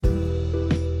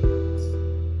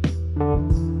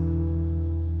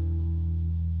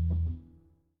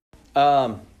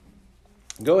Go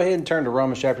ahead and turn to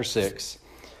Romans chapter 6.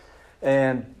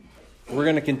 And we're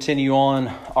going to continue on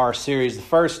our series. The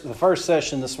first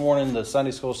session this morning, the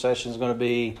Sunday school session, is going to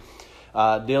be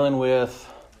dealing with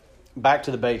back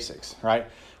to the basics, right?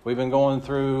 We've been going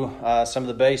through some of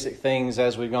the basic things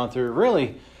as we've gone through.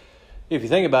 Really, if you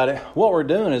think about it, what we're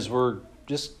doing is we're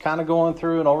just kind of going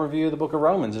through an overview of the book of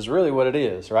Romans is really what it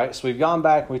is, right? So we've gone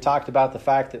back and we talked about the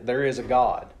fact that there is a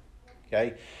God,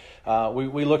 okay?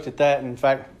 We looked at that. In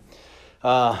fact,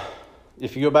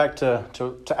 if you go back to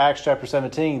Acts chapter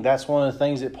 17, that's one of the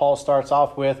things that Paul starts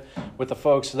off with the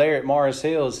folks there at Mars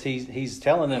Hills. He's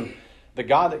telling them the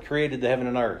God that created the heaven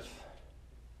and earth.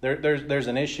 There's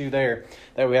an issue there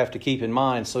that we have to keep in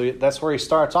mind. So that's where he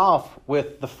starts off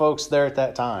with the folks there at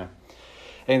that time.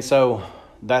 And so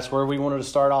that's where we wanted to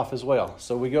start off as well.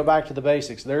 So we go back to the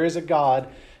basics. There is a God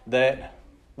that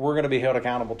we're going to be held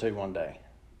accountable to one day.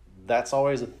 That's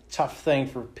always a tough thing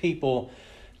for people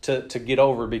to get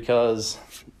over, because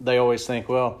they always think,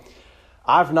 well,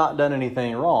 I've not done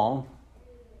anything wrong,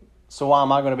 so why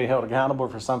am I going to be held accountable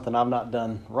for something I've not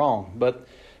done wrong? But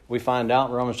we find out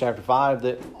in Romans chapter 5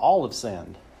 that all have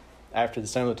sinned after the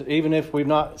similitude. Even if we've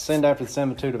not sinned after the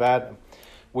similitude of Adam,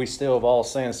 we still have all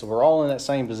sinned. So we're all in that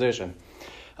same position.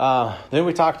 Then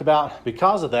we talked about,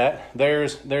 because of that,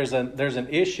 there's an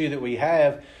issue that we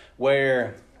have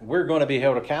where we're going to be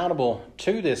held accountable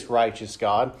to this righteous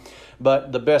God.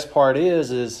 But the best part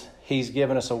is he's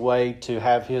given us a way to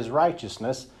have his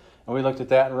righteousness. And we looked at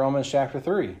that in Romans chapter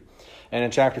 3. And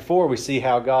in chapter 4, we see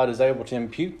how God is able to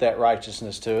impute that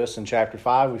righteousness to us. In chapter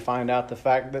 5, we find out the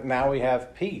fact that now we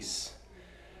have peace.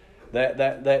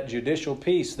 That judicial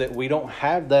peace, that we don't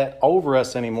have that over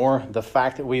us anymore. The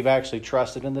fact that we've actually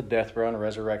trusted in the death, burial, and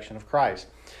resurrection of Christ.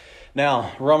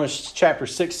 Now, Romans chapter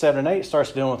 6, 7, and 8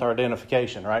 starts dealing with our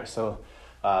identification, right? So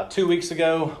 2 weeks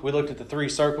ago, we looked at the three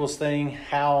circles thing,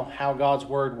 how God's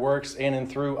word works in and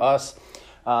through us.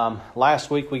 Last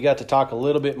week, we got to talk a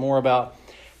little bit more about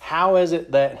how is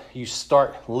it that you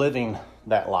start living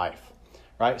that life,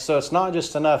 right? So it's not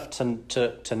just enough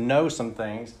to know some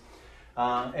things.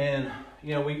 And,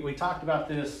 you know, we talked about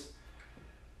this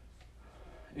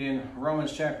in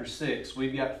Romans chapter 6.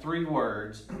 We've got three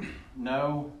words: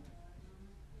 know,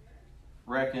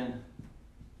 reckon,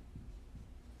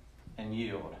 and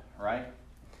yield, right?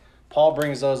 Paul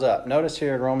brings those up. Notice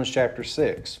here in Romans chapter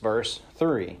 6, verse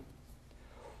 3.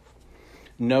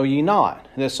 Know ye not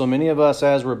that so many of us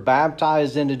as were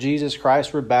baptized into Jesus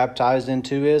Christ were baptized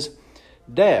into his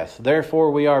death?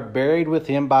 Therefore we are buried with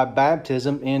him by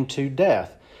baptism into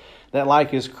death, that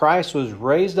like as Christ was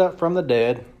raised up from the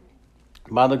dead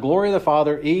by the glory of the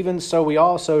Father, even so we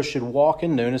also should walk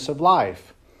in newness of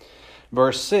life.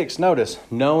 Verse 6, notice,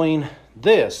 knowing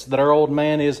this, that our old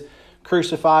man is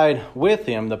crucified with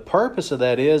him. The purpose of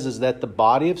that is that the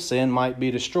body of sin might be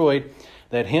destroyed,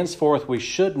 that henceforth we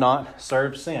should not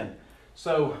serve sin.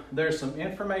 So there's some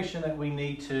information that we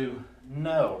need to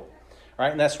know,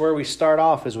 right? And that's where we start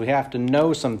off, is we have to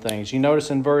know some things. You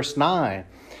notice in verse 9,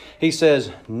 he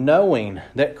says, knowing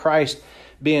that Christ,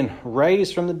 being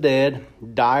raised from the dead,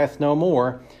 dieth no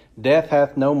more, death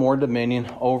hath no more dominion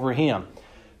over him.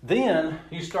 Then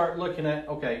you start looking at,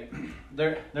 okay,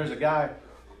 there's a guy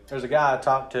I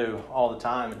talk to all the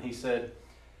time, and he said,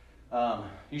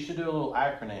 you should do a little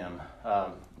acronym,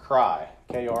 K.R.Y,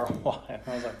 K.R.Y. And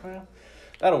I was like, well,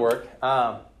 that'll work.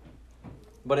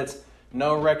 But it's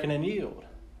know, reckon, and yield,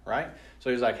 right? So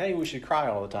he's like, hey, we should cry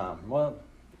all the time. Well,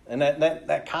 and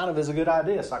that kind of is a good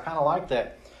idea, so I kind of like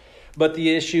that. But the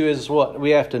issue is what?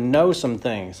 We have to know some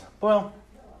things. Well,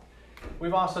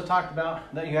 we've also talked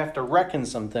about that you have to reckon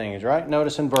some things, right?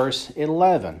 Notice in verse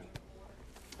 11.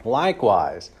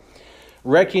 Likewise,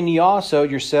 reckon ye also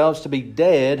yourselves to be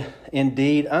dead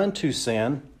indeed unto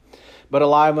sin, but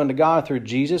alive unto God through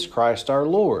Jesus Christ our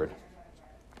Lord.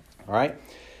 All right?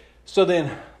 So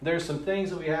then there's some things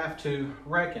that we have to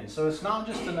reckon. So it's not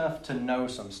just enough to know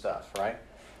some stuff, right?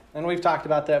 And we've talked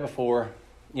about that before.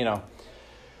 You know,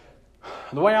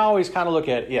 the way I always kind of look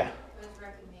at it, yeah. What does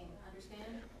reckon mean?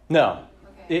 Understand? No.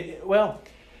 Okay.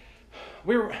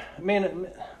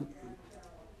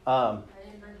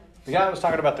 The guy was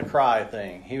talking about the cry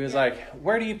thing. He was like,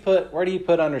 where do you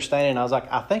put understanding? I was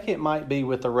like, I think it might be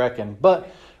with the reckon. But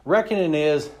reckoning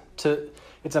it's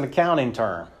an accounting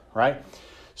term, right?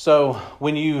 So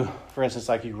when you, for instance,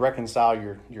 like you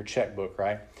reconcile your checkbook,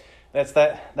 right? That's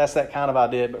that kind of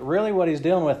idea. But really what he's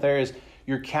dealing with there is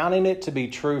you're counting it to be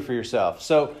true for yourself.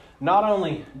 So not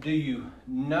only do you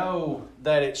know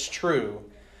that it's true,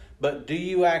 but do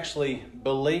you actually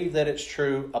believe that it's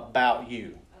true about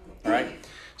you? All right.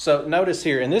 So notice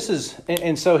here,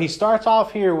 and so he starts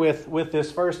off here with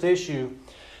this first issue.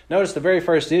 Notice the very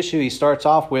first issue he starts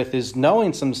off with is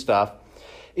knowing some stuff.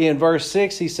 In verse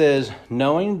 6, he says,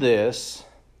 knowing this,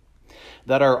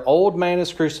 that our old man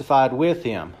is crucified with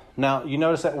him. Now, you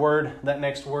notice that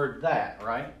next word, that,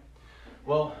 right?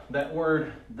 Well, that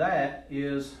word, that,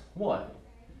 is what?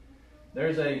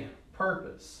 There's a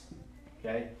purpose,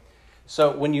 okay?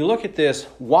 So when you look at this,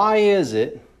 why is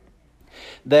it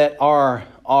that our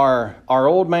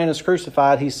old man is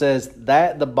crucified? He says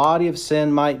that the body of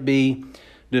sin might be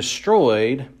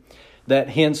destroyed, that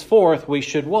henceforth we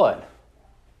should what?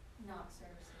 Not serve sin.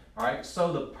 All right,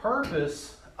 so the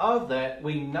purpose of that,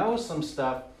 we know some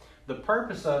stuff. The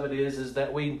purpose of it is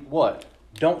that we what?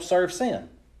 Don't serve sin.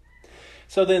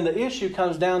 So then the issue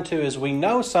comes down to is we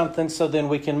know something, so then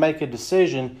we can make a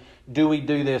decision, do we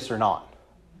do this or not,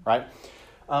 right?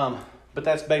 But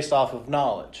that's based off of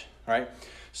knowledge, right?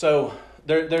 So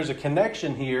there's a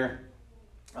connection here.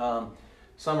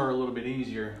 Some are a little bit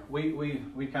easier. We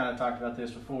kind of talked about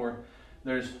this before.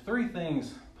 There's three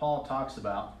things Paul talks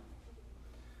about.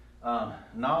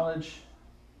 Knowledge,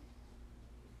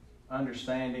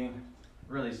 understanding.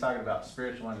 Really, he's talking about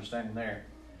spiritual understanding there.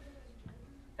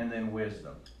 And then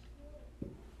wisdom.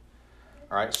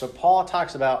 All right, so Paul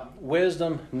talks about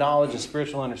wisdom, knowledge, and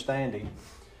spiritual understanding.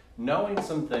 Knowing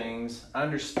some things,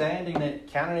 understanding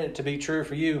it, counting it to be true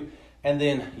for you, and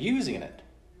then using it.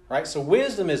 Right? So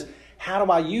wisdom is, how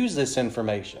do I use this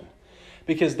information?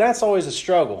 Because that's always a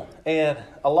struggle. And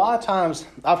a lot of times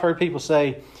I've heard people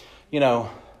say,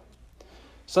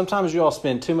 sometimes you all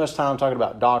spend too much time talking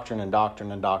about doctrine and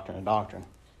doctrine and doctrine and doctrine.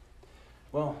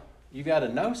 Well, you got to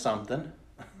know something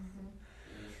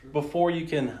before you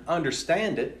can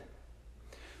understand it,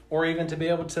 or even to be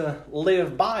able to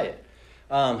live by it.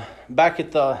 Back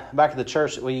at the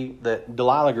church that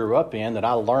Delilah grew up in, that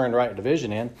I learned right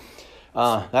division in,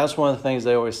 that's one of the things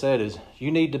they always said is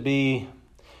you need to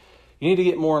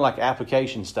get more like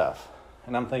application stuff.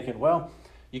 And I'm thinking, well,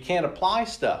 you can't apply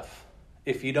stuff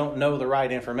if you don't know the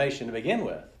right information to begin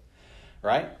with,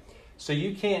 right? So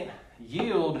you can't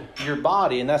yield your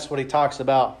body, and that's what he talks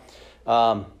about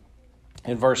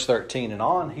in verse 13 and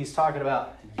on. He's talking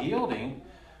about yielding.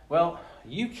 Well,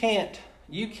 you can't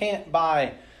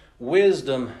by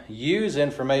wisdom use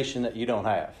information that you don't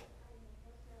have.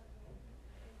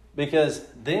 Because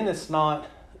then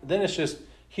it's just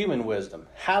human wisdom.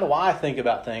 How do I think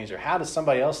about things, or how does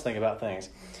somebody else think about things?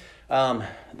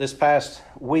 This past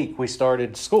week we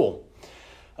started school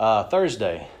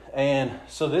Thursday, and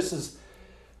so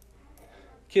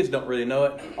kids don't really know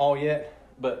it all yet,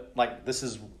 but like this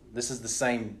is the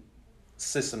same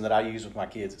system that I use with my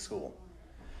kids at school.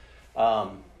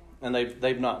 And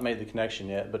they've not made the connection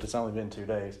yet, but it's only been 2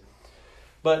 days.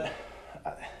 But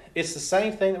it's the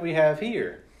same thing that we have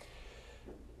here.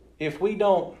 If we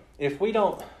don't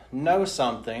know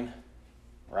something,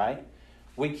 right,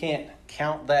 we can't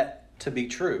count that to be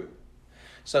true.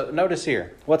 So notice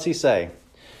here, what's he say?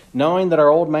 Knowing that our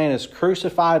old man is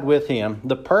crucified with him,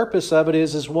 the purpose of it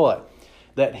is what?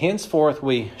 That henceforth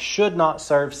we should not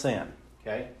serve sin.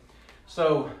 Okay?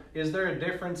 So is there a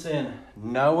difference in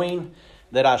knowing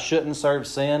that I shouldn't serve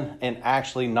sin and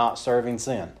actually not serving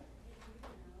sin?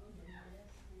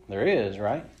 There is,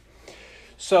 right?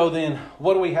 So then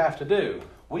what do we have to do?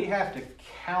 We have to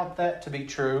count that to be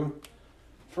true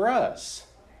for us.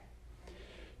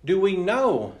 Do we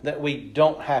know that we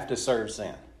don't have to serve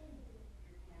sin?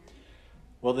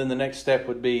 Well, then the next step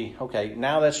would be, okay,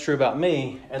 now that's true about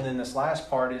me. And then this last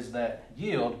part is that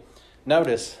yield.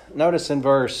 Notice in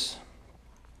verse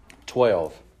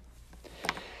 12.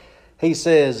 He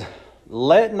says,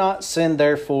 let not sin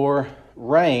therefore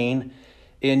reign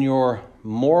in your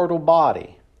mortal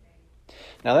body.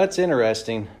 Now that's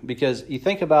interesting because you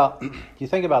think about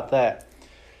that.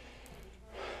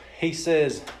 He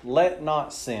says, let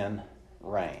not sin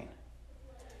reign.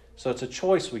 So it's a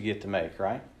choice we get to make,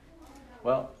 right?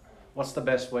 Well, what's the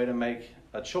best way to make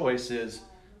a choice is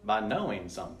by knowing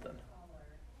something.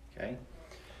 Okay?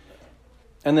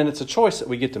 And then it's a choice that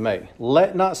we get to make.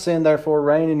 Let not sin therefore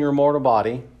reign in your mortal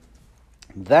body,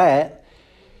 that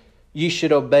ye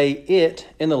should obey it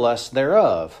in the lust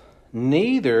thereof.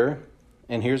 Neither,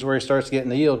 and here's where he starts getting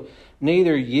the yield,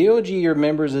 neither yield ye your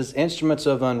members as instruments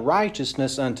of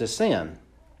unrighteousness unto sin.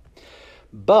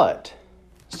 But,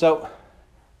 so,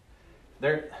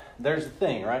 there's the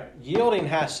thing, right? Yielding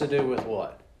has to do with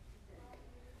what?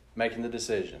 Making the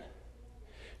decision.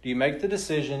 Do you make the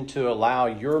decision to allow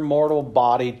your mortal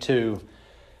body to,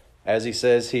 as he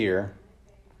says here,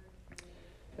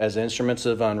 as instruments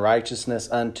of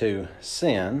unrighteousness unto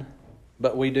sin?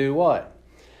 But we do what?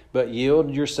 but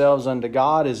yield yourselves unto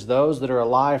God as those that are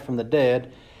alive from the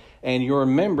dead, and your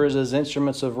members as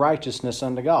instruments of righteousness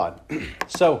unto God.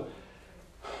 So,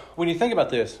 when you think about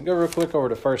this, go real quick over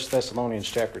to 1 Thessalonians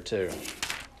chapter 2.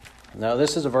 Now,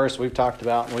 this is a verse we've talked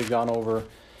about and we've gone over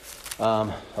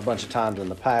a bunch of times in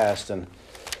the past, and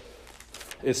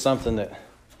it's something that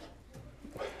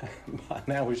by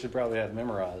now we should probably have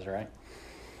memorized, right?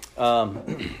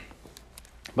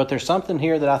 But there's something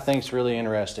here that I think is really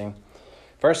interesting.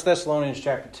 1 Thessalonians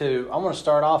chapter 2, I want to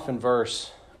start off in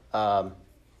verse...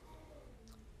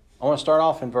 We'll start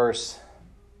off in verse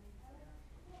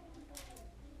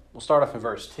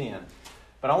 10.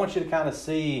 But I want you to kind of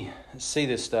see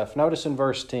this stuff. Notice in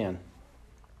verse 10.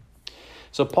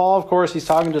 So Paul, of course, he's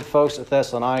talking to the folks at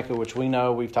Thessalonica, which we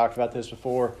know, we've talked about this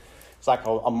before. It's like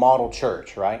a model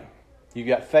church, right? You've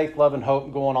got faith, love, and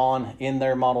hope going on in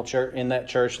their model church, in that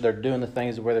church. They're doing the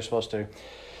things where they're supposed to.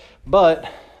 But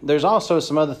there's also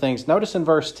some other things. Notice in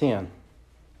verse 10.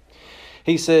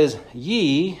 He says,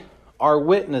 ye are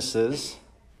witnesses,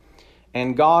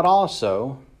 and God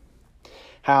also,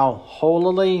 how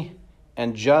holily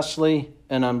and justly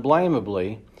and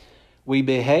unblameably we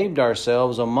behaved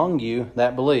ourselves among you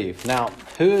that believe. Now,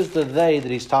 who is the they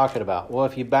that he's talking about? Well,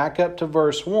 if you back up to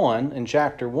verse 1 in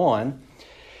chapter 1,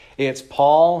 it's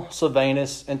Paul,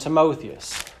 Silvanus, and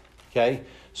Timotheus. Okay?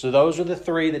 So those are the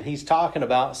three that he's talking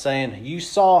about, saying, you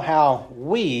saw how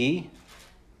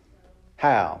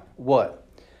what?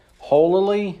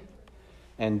 Holily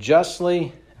and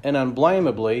justly and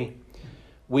unblameably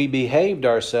we behaved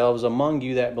ourselves among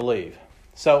you that believe.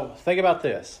 So think about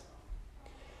this.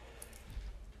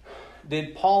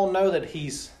 Did Paul know that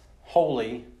he's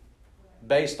holy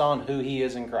based on who he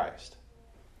is in Christ?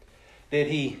 Did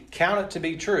he count it to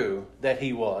be true that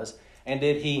he was? And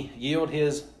did he yield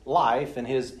his life and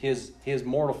his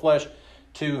mortal flesh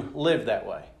to live that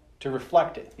way? To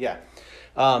reflect it? Yeah.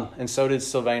 And so did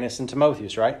Silvanus and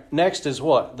Timotheus, right? Next is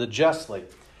what? The justly.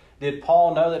 Did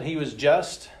Paul know that he was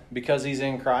just because he's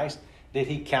in Christ? Did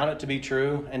he count it to be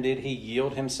true? And did he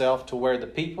yield himself to where the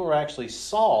people actually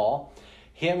saw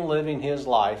him living his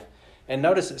life? And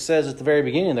notice it says at the very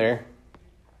beginning there,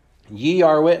 ye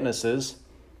are witnesses,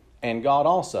 and God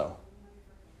also.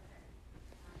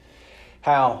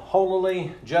 How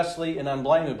holily, justly, and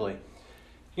unblameably.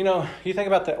 You know, you think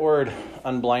about that word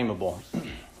unblameable.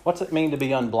 What's it mean to be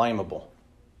unblameable?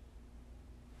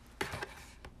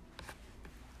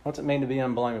 What's it mean to be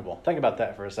unblameable? Think about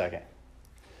that for a second.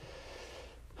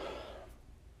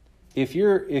 If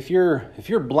you're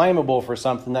blamable for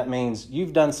something, that means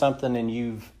you've done something and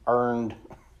you've earned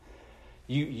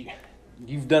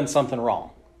you've done something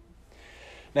wrong.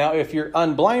 Now, if you're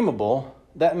unblameable,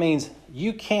 that means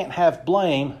you can't have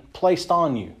blame placed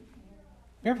on you.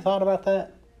 You ever thought about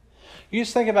that? You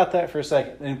just think about that for a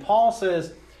second. And Paul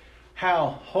says,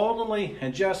 how holily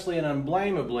and justly and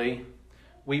unblameably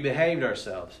we behaved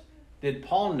ourselves. Did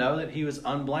Paul know that he was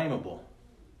unblameable?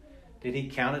 Did he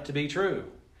count it to be true?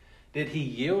 Did he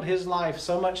yield his life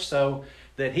so much so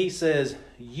that he says,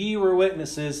 ye were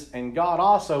witnesses and God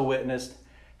also witnessed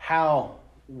how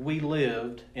we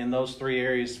lived in those three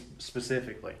areas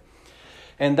specifically?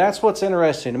 And that's what's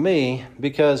interesting to me,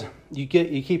 because you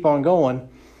keep on going.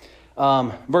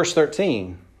 Verse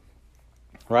 13,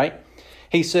 right?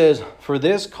 He says, for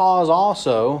this cause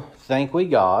also thank we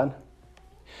God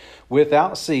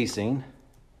without ceasing,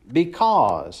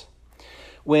 because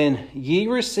when ye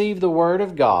received the word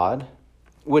of God,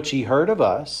 which ye heard of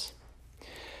us,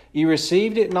 ye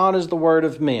received it not as the word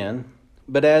of men,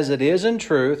 but as it is in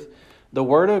truth, the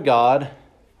word of God,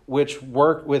 which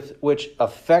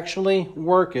effectually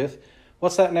worketh.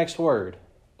 What's that next word?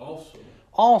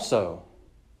 Also.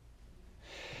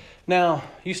 Now,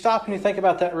 you stop and you think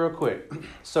about that real quick.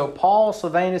 So Paul,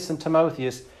 Silvanus, and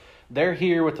Timotheus, they're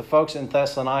here with the folks in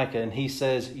Thessalonica, and he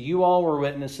says, you all were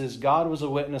witnesses. God was a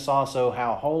witness also,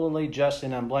 how holily, justly,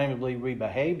 and unblameably we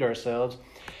behaved ourselves.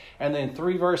 And then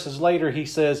 3 verses later, he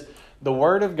says, the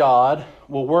word of God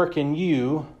will work in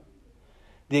you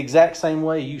the exact same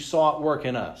way you saw it work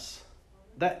in us.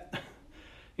 That,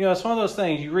 you know, it's one of those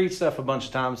things, you read stuff a bunch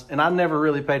of times, and I never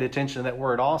really paid attention to that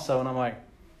word also, and I'm like,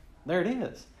 there it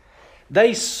is.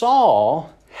 They saw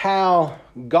how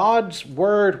God's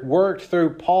word worked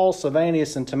through Paul,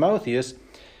 Silvanus, and Timotheus,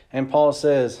 and Paul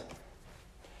says,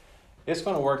 it's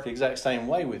going to work the exact same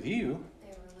way with you. They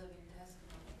were living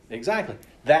testimonies. Exactly.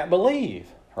 That believe,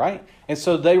 right? And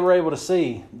so they were able to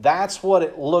see that's what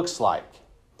it looks like.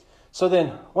 So then,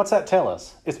 what's that tell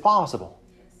us? It's possible.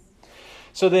 Yes.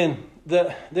 So then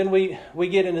we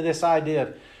get into this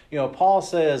idea of, Paul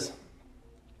says,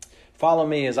 follow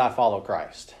me as I follow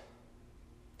Christ.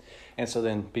 And so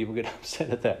then people get upset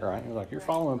at that, right? You're like, you're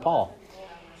following Paul.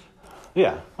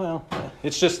 Yeah, well,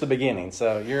 it's just the beginning.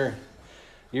 So you're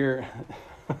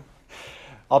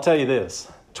I'll tell you this,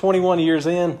 21 years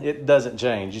in, it doesn't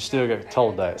change. You still get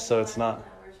told that. So it's not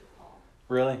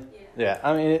really? Yeah.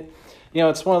 I mean,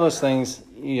 it's one of those things,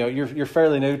 you're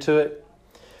fairly new to it.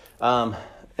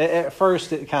 At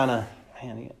first it kind of,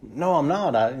 man, no, I'm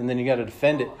not. And then you got to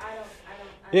defend it.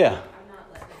 Yeah. I'm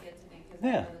not letting it get to me because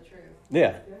I know the truth.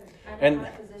 Yeah. I know my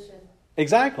position.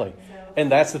 Exactly.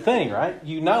 And that's the thing, right?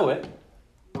 You know it,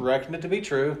 reckon it to be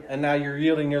true, and now you're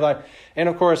yielding your life. And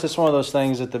of course, it's one of those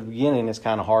things at the beginning it's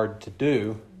kind of hard to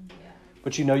do,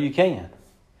 but you know you can.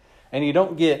 And you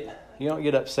don't get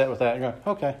upset with that. You're like,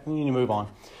 okay, you need to move on.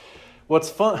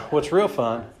 What's real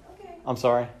fun, Okay. I'm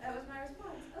sorry. That was my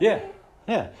response. Okay.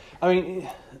 Yeah. I mean,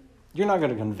 you're not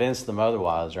going to convince them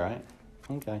otherwise, right?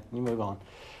 Okay, you move on.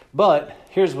 But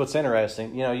here's what's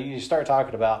interesting. You start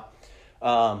talking about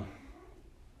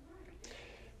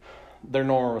their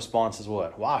normal response is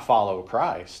what? Well, I follow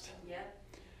Christ. Yeah.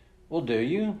 Well, do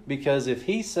you? Because if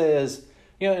he says,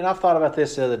 and I've thought about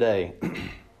this the other day.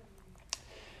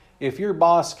 If your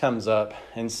boss comes up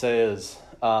and says,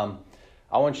 I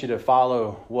want you to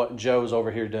follow what Joe's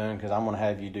over here doing because I'm going to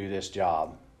have you do this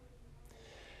job.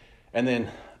 And then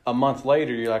a month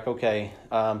later, you're like, okay,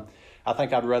 I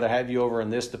think I'd rather have you over in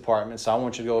this department, so I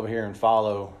want you to go over here and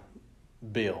follow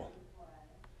Bill.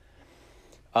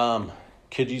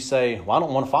 Could you say, well, I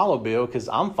don't want to follow Bill because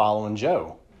I'm following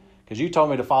Joe. Because you told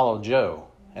me to follow Joe,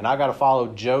 and I got to follow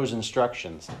Joe's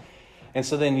instructions. And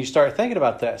so then you start thinking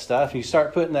about that stuff. You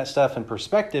start putting that stuff in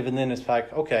perspective, and then it's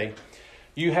like, okay,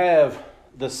 you have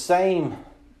the same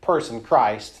person,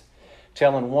 Christ,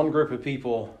 telling one group of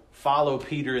people, follow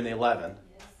Peter and the 11.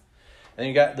 And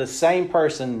you got the same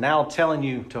person now telling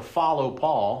you to follow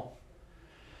Paul.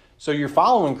 So you're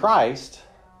following Christ,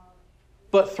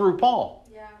 but through Paul.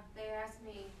 Yeah, they asked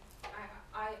me,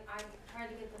 I tried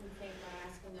to get them to think by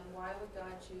asking them, why would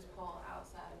God choose Paul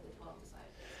outside of the 12 disciples?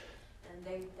 And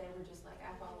they were just like,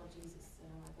 I follow Jesus. And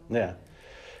I'm like, okay.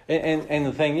 Yeah. And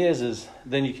the thing is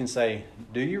then you can say,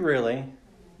 do you really?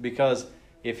 Because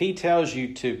if he tells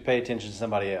you to pay attention to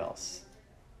somebody else.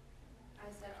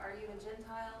 I said, are you a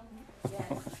Gentile?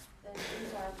 Yes. Then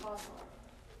who's our apostle?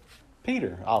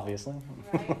 Peter, obviously.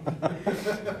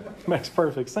 Right? Makes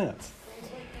perfect sense.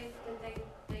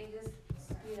 They just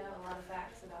spewed out a lot of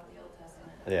facts about the Old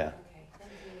Testament. Yeah. Okay,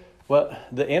 thank you. Well,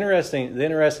 the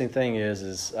interesting thing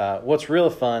is what's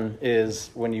real fun is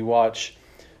when you watch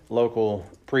local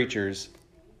preachers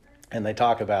and they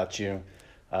talk about you,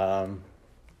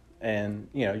 and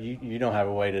you don't have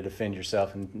a way to defend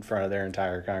yourself in front of their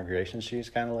entire congregation, so you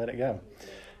just kind of let it go.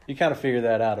 You kind of figure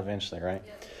that out eventually, right?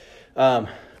 Yep.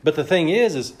 But the thing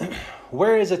is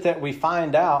where is it that we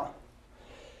find out?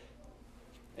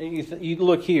 You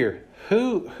look here.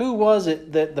 Who was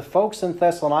it that the folks in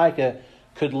Thessalonica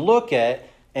could look at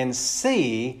and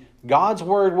see God's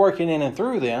word working in and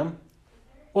through them?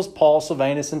 Was Paul,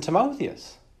 Silvanus, and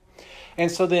Timotheus.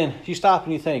 And so then you stop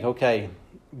and you think, okay,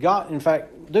 God, in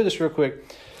fact, do this real quick.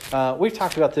 We've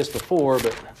talked about this before,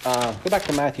 but go back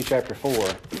to Matthew chapter 4.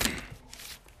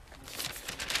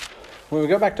 When we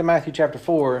go back to Matthew chapter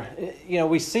 4,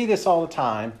 we see this all the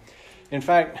time. In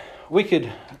fact, we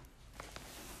could,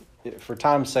 for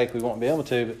time's sake, we won't be able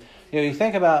to, but you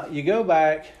think about, you go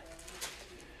back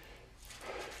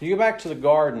to the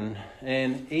garden,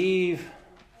 and Eve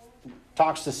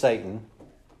talks to Satan,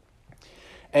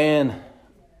 and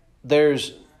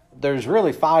there's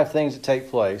really 5 things that take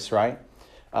place, right?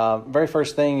 Very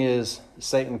first thing is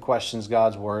Satan questions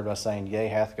God's word by saying, yea,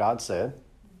 hath God said.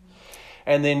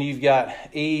 And then you've got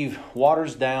Eve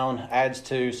waters down, adds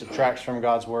to, subtracts from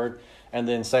God's word. And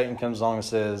then Satan comes along and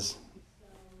says,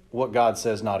 what God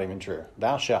says not even true.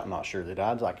 Thou shalt not surely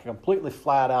die. It's like completely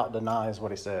flat out denies what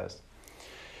he says.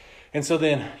 And so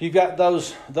then you've got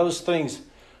those things.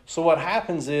 So what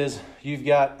happens is you've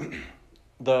got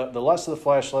the lust of the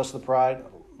flesh, lust of the pride,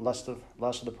 lust of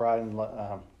the pride, and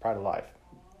pride of life.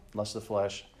 Lust of the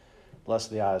flesh, lust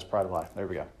of the eyes, pride of life. There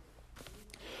we go.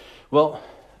 Well,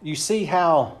 you see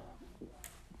how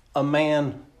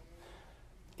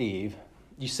Eve,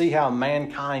 you see how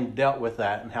mankind dealt with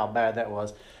that and how bad that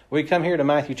was. We come here to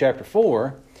Matthew chapter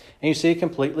 4, and you see a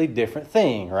completely different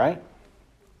thing, right?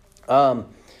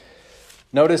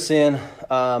 Notice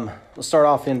let's start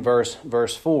off in verse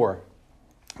 4,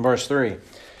 verse 3.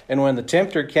 And when the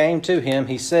tempter came to him,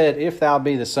 he said, if thou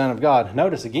be the Son of God.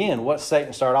 Notice again what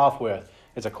Satan started off with.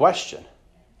 It's a question.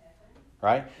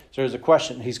 Right? So there's a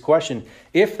question. He's questioned,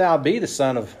 if thou be the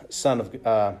Son of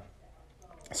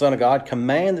God,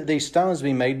 command that these stones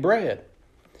be made bread.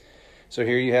 So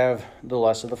here you have the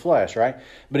lust of the flesh, right?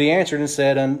 But he answered and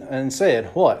said,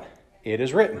 what? It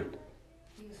is written.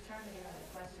 He was trying to get him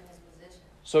to question his position.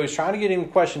 So he's trying to get him to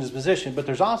question his position, but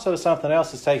there's also something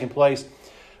else that's taking place,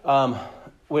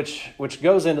 which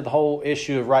goes into the whole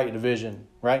issue of right division,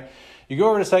 right? You go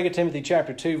over to 2 Timothy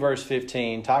chapter 2, verse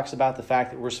 15, talks about the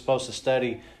fact that we're supposed to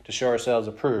study to show ourselves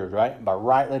approved, right? By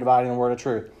rightly dividing the word of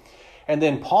truth. And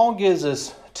then Paul gives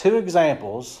us two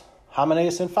examples,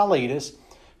 Hymenaeus and Philetus,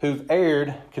 who've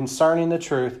erred concerning the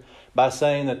truth by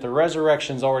saying that the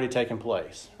resurrection's already taken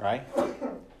place, right?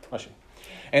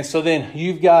 And so then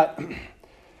you've got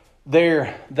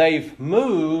they've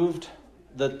moved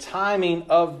the timing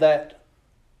of that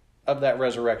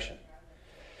resurrection.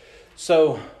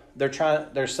 So they're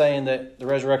saying that the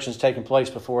resurrection's taken place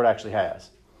before it actually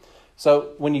has.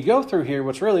 So when you go through here,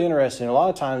 what's really interesting a lot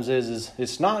of times is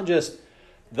it's not just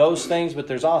those things, but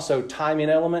there's also timing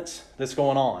elements that's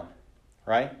going on,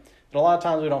 right? And a lot of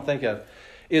times we don't think of.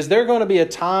 Is there going to be a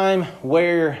time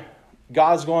where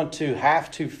God's going to have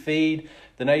to feed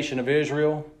the nation of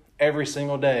Israel every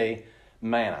single day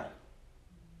manna?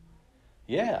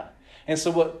 Yeah. And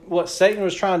so what Satan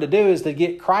was trying to do is to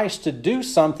get Christ to do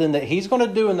something that he's going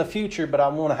to do in the future, but I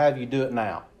want to have you do it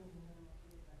now.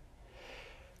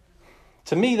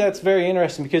 To me, that's very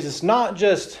interesting because it's not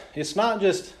just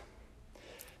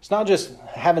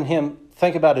having him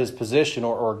think about his position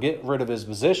or get rid of his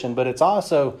position, but it's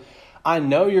also, I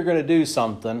know you're going to do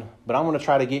something, but I'm going to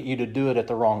try to get you to do it at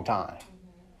the wrong time.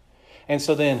 And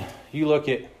so then you go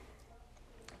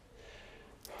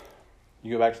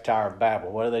back to Tower of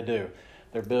Babel. What do?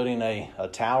 They're building a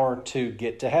tower to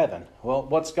get to heaven. Well,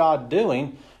 what's God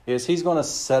doing is he's going to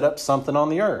set up something on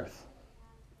the earth.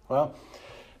 Well,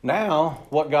 now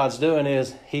what God's doing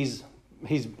is he's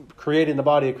creating the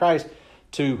body of Christ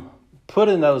to put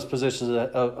in those positions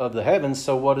of the heavens.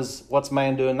 So what's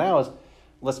man doing now is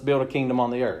let's build a kingdom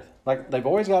on the earth. Like they've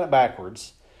always got it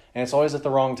backwards, and it's always at the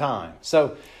wrong time.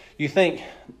 So you think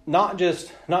not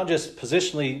just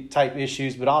positionally type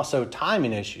issues, but also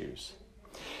timing issues.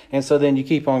 And so then you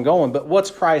keep on going. But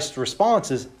what's Christ's response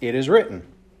is, it is written.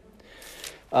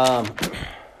 Go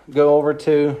over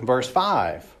to verse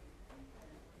 5.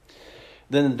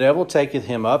 Then the devil taketh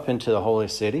him up into the holy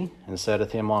city, and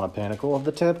setteth him on a pinnacle of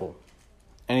the temple.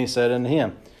 And he said unto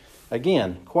him,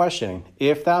 again, questioning,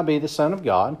 if thou be the Son of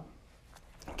God,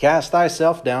 cast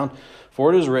thyself down,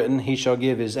 for it is written, he shall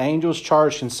give his angels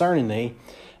charge concerning thee,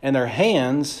 and their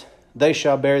hands they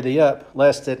shall bear thee up,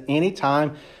 lest at any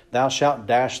time thou shalt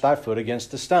dash thy foot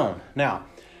against a stone. Now,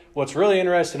 what's really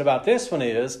interesting about this one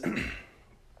is,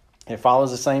 it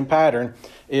follows the same pattern,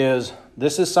 is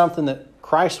this is something that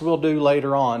Christ will do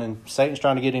later on, and Satan's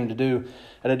trying to get him to do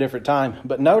at a different time.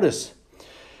 But notice,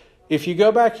 if you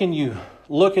go back and you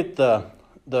look at the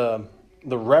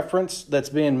reference that's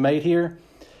being made here,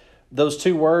 those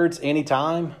two words,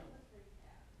 anytime,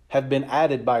 have been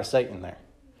added by Satan there.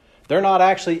 They're not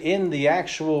actually in the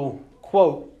actual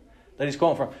quote that he's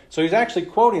quoting from. So he's actually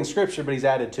quoting Scripture, but he's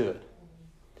added to it,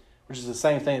 which is the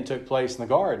same thing that took place in the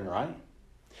garden, right?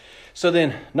 So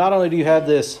then, not only do you have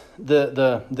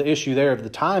the issue there of the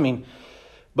timing,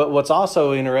 but what's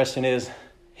also interesting is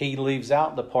he leaves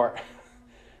out the part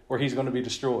where he's going to be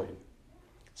destroyed.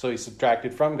 So he's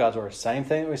subtracted from God's word. Same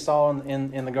thing that we saw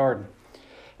in the garden.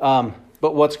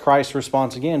 But what's Christ's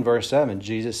response again? Verse 7,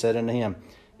 Jesus said unto him,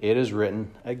 it is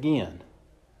written again,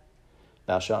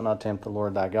 thou shalt not tempt the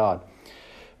Lord thy God.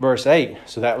 Verse 8,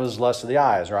 so that was lust of the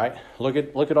eyes, right? Look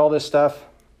at all this stuff.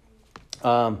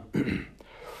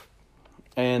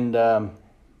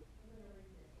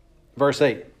 Verse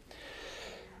 8,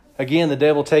 again, the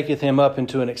devil taketh him up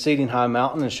into an exceeding high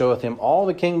mountain and showeth him all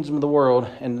the kingdoms of the world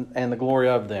and the glory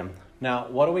of them. Now,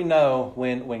 what do we know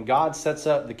when God sets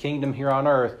up the kingdom here on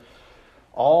earth?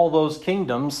 All those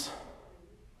kingdoms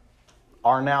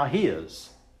are now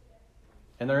his.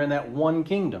 And they're in that one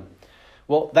kingdom.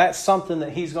 Well, that's something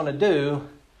that he's going to do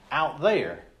out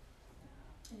there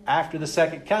after the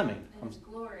second coming. And his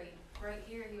glory, right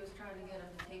here, he was trying to get him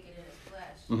to take it in his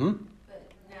flesh. Mm-hmm.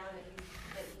 But now that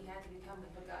he had to become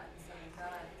the begotten Son of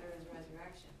God through his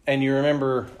resurrection. And you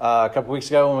remember a couple weeks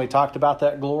ago when we talked about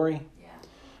that glory? Yeah.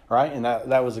 Right? And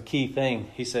that was a key thing.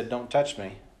 He said, don't touch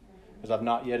me, because I've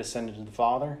not yet ascended to the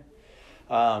Father.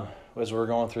 As we're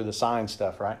going through the sign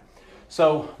stuff, right?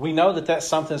 So we know that that's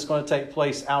something that's going to take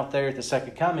place out there at the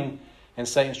second coming, and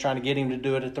Satan's trying to get him to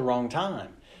do it at the wrong time.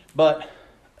 But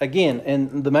again,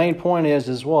 and the main point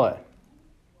is what?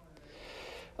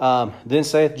 Then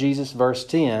saith Jesus, verse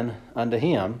 10, unto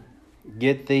him,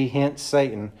 get thee hence,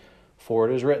 Satan, for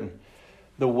it is written.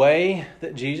 The way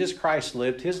that Jesus Christ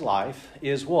lived his life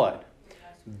is what?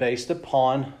 based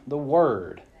upon the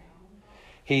Word.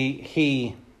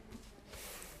 He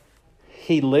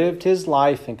lived his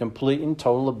life in complete and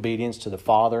total obedience to the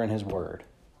Father and His Word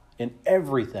in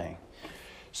everything.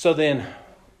 So then,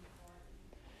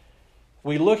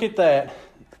 we look at that,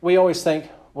 we always think,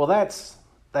 well, that's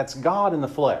God in the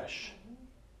flesh.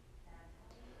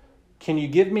 Can you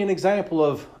give me an example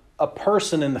of a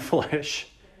person in the flesh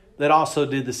that also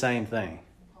did the same thing?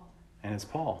 And it's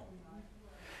Paul.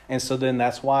 And so then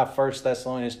that's why 1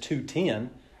 Thessalonians 2:10,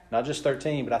 not just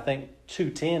 13, but I think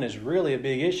 2:10 is really a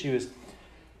big issue. Is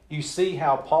you see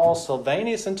how Paul,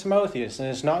 Silvanus, and Timotheus, and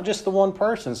it's not just the one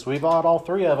person, so we've got all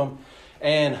three of them.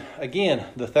 And again,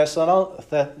 the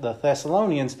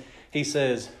Thessalonians, he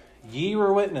says, ye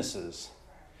were witnesses,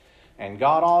 and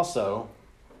God also,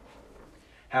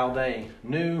 how they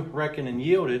knew, reckoned, and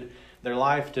yielded their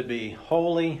life to be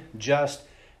holy, just,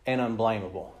 and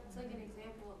unblameable. It's like an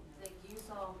example, like you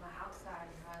saw my outside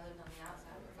and how I lived on the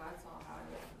outside, but God saw how I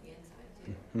lived on the inside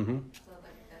too. Mm-hmm. So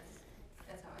like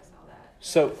that's how I saw that.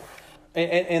 So,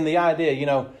 and the idea,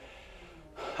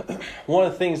 one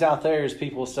of the things out there is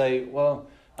people say, well,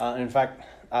 in fact,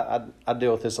 I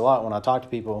deal with this a lot when I talk to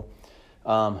people.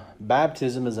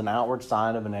 Baptism is an outward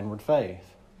sign of an inward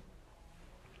faith.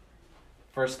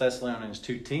 1 Thessalonians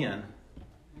 2:10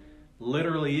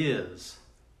 literally is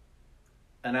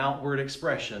an outward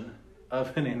expression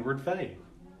of an inward faith.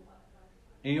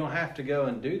 And you don't have to go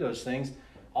and do those things.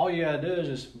 All you got to do is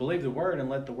just believe the Word and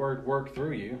let the Word work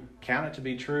through you. Count it to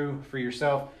be true for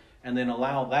yourself, and then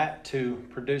allow that to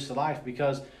produce a life.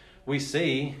 Because we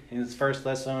see in 1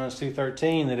 Thessalonians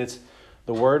 2:13 that it's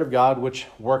the Word of God which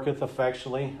worketh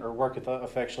effectually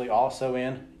also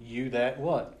in you that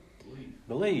what?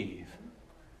 Believe.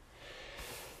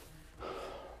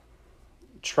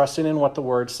 Trusting in what the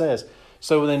Word says.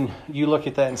 So then you look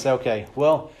at that and say, okay,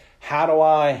 well, how do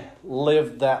I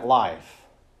live that life?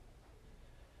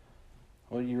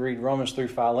 Well, you read Romans through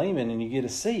Philemon and you get a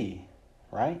C,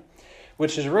 right?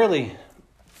 Which is really,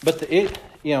 go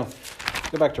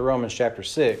back to Romans chapter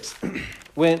 6.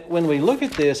 When we look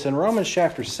at this in Romans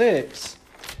chapter 6,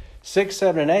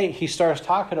 7, and 8, he starts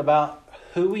talking about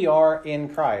who we are in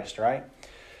Christ, right?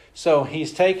 So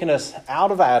he's taken us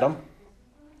out of Adam,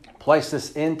 placed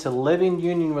us into living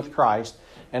union with Christ,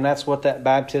 and that's what that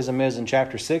baptism is in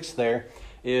chapter 6 there,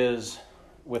 is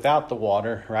without the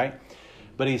water, right?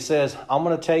 But he says, I'm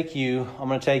going to take you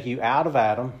out of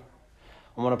Adam.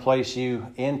 I'm going to place you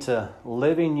into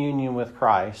living union with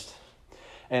Christ.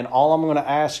 And all I'm going to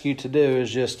ask you to do is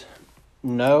just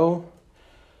know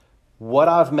what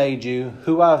I've made you,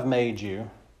 who I've made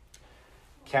you,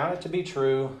 count it to be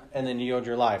true, and then yield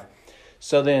your life.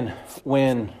 So then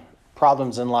when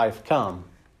problems in life come,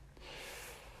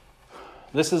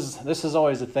 this is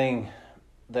always a thing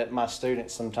that my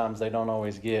students sometimes they don't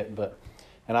always get,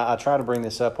 and I try to bring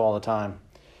this up all the time.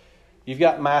 You've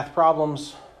got math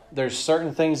problems. There's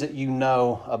certain things that you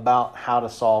know about how to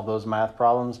solve those math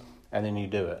problems, and then you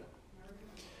do it.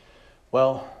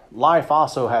 Well, life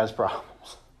also has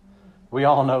problems. We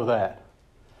all know that.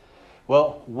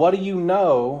 Well, what do you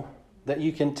know that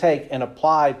you can take and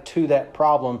apply to that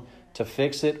problem to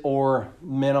fix it or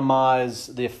minimize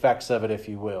the effects of it, if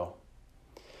you will?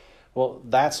 Well,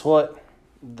 that's what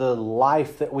the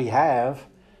life that we have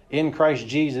in Christ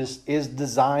Jesus is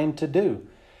designed to do.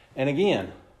 And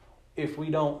again, if we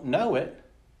don't know it,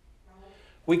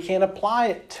 we can't apply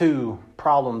it to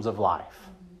problems of life.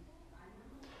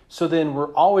 So then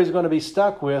we're always going to be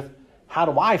stuck with, how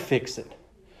do I fix it?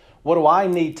 What do I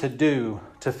need to do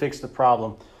to fix the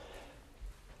problem?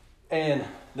 And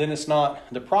then it's not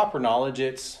the proper knowledge,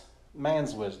 it's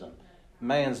man's wisdom,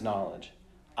 man's knowledge.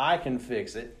 I can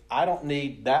fix it. I don't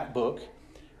need that book.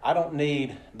 I don't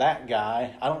need that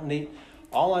guy.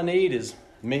 All I need is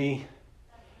me.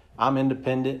 I'm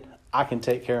independent. I can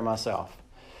take care of myself.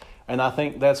 And I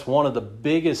think that's one of the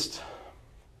biggest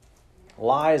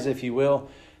lies, if you will,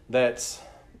 that's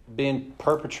being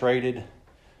perpetrated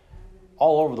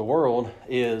all over the world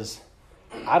is,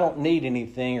 I don't need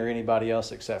anything or anybody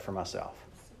else except for myself.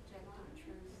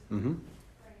 Mm-hmm.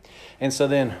 And so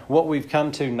then what we've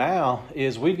come to now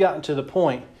is we've gotten to the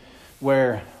point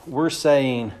where we're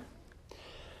saying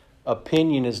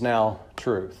opinion is now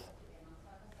truth.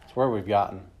 That's where we've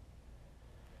gotten.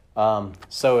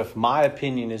 So if my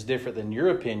opinion is different than your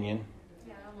opinion,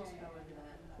 Yeah, I almost fell into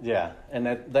that. yeah, and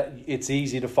that it's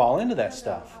easy to fall into that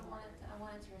stuff. I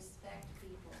wanted to respect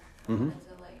people. Mm-hmm. I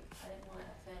didn't want to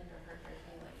offend or hurt their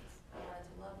feelings. I wanted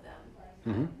to love them.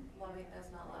 Mm-hmm. Loving,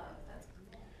 that's not love. That's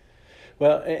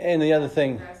Well, and the other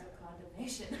thing, aggressive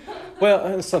condemnation.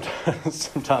 well,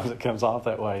 sometimes it comes off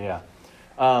that way, yeah.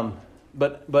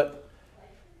 But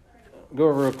go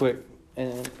over real quick,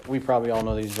 and we probably all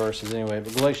know these verses anyway,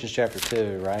 but Galatians chapter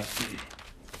 2, right?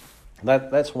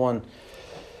 That's one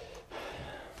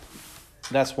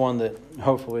that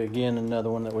hopefully, again, another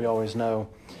one that we always know.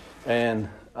 And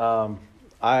I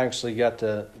actually got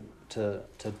to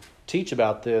teach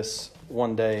about this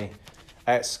one day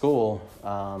at school.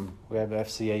 We have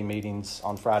FCA meetings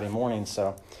on Friday mornings,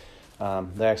 so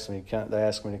they asked me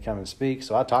to come and speak.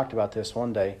 So I talked about this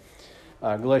one day,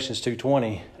 Galatians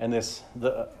 2:20, and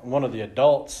one of the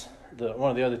adults,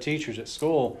 one of the other teachers at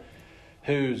school,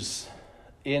 who's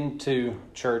into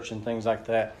church and things like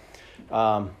that,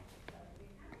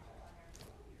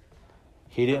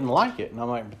 he didn't like it, and I'm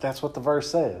like, but that's what the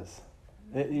verse says.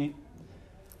 You're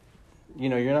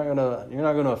not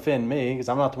gonna offend me because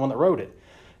I'm not the one that wrote it.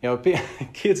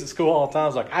 Kids at school all the time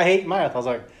was like, I hate math. I was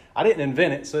like, I didn't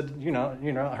invent it, so you're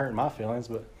not hurting my feelings.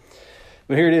 But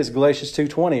here it is, Galatians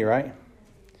 2:20, right?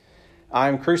 I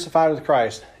am crucified with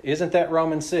Christ. Isn't that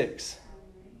Romans 6?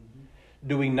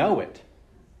 Do we know it?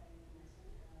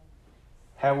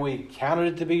 Have we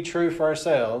counted it to be true for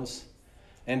ourselves?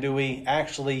 And do we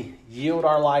actually yield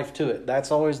our life to it?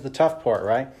 That's always the tough part,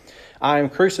 right? I am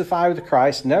crucified with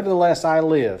Christ. Nevertheless, I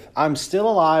live. I'm still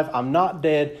alive. I'm not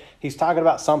dead. He's talking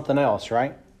about something else,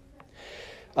 right?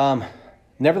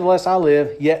 Nevertheless, I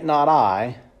live, yet not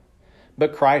I,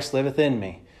 but Christ liveth in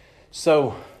me.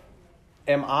 So,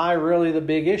 am I really the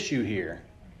big issue here?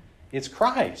 It's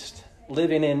Christ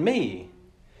living in me.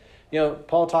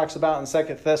 Paul talks about in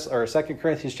 2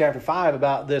 Corinthians chapter 5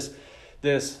 about this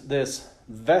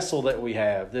vessel that we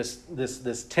have,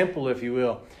 this temple, if you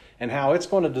will, and how it's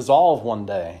going to dissolve one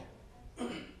day.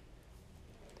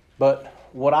 But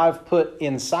what I've put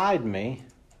inside me,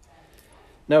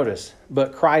 notice,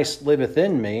 but Christ liveth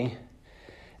in me,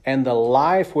 and the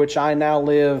life which I now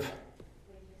live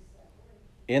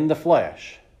in the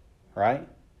flesh, right?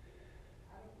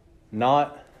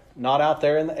 Not out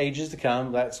there in the ages to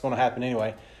come. That's going to happen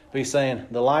anyway. But he's saying,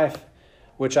 the life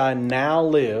which I now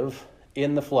live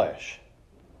in the flesh,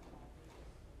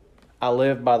 I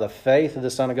live by the faith of the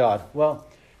Son of God. Well,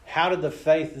 how did the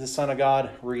faith of the Son of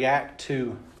God react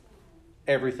to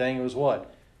everything? It was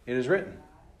what? It is written.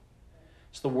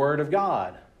 It's the Word of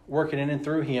God working in and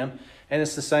through Him. And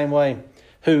it's the same way,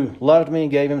 who loved me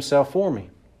and gave Himself for me.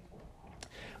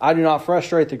 I do not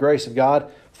frustrate the grace of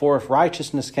God, for if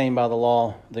righteousness came by the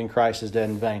law, then Christ is dead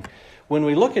in vain. When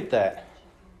we look at that,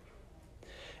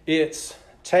 it's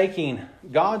taking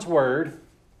God's Word,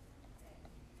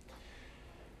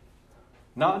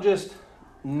 not just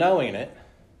knowing it,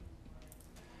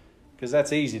 because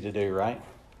that's easy to do, right?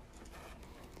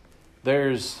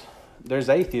 There's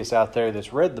atheists out there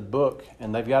that's read the book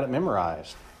and they've got it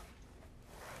memorized.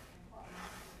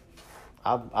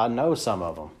 I know some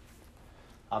of them.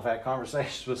 I've had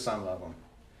conversations with some of them.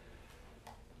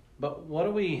 But what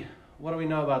do we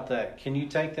know about that? Can you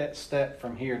take that step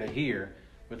from here to here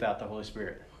without the Holy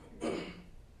Spirit? 1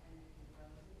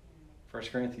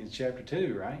 Corinthians chapter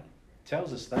 2, right?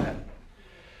 Tells us that.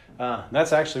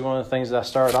 That's actually one of the things that I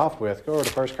started off with. Go over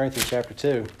to 1 Corinthians chapter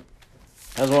 2.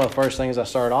 That was one of the first things I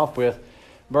started off with.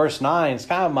 Verse 9 is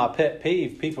kind of my pet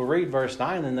peeve. People read verse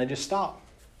 9 and they just stop.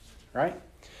 Right?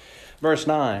 Verse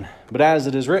 9. But as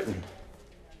it is written,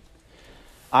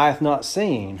 eye hath not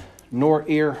seen, nor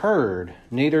ear heard,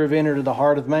 neither have entered into the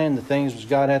heart of man the things which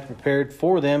God hath prepared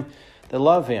for them that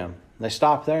love Him. They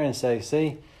stop there and say,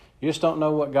 see, you just don't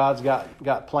know what God's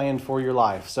got planned for your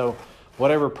life. So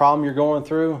whatever problem you're going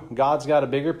through, God's got a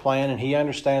bigger plan and He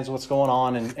understands what's going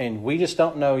on. And we just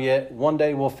don't know yet. One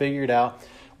day we'll figure it out.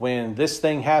 When this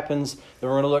thing happens, then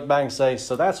we're going to look back and say,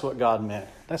 so that's what God meant.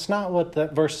 That's not what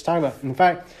that verse is talking about. In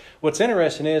fact, what's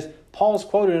interesting is Paul's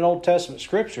quoted an Old Testament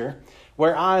scripture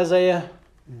where Isaiah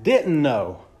didn't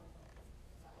know.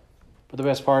 But the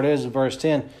best part is in verse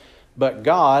 10, but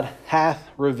God hath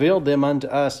revealed them unto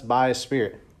us by His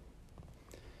Spirit.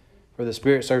 For the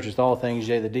Spirit searcheth all things,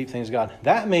 yea, the deep things of God.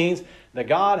 That means that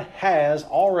God has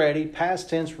already, past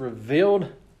tense,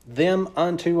 revealed them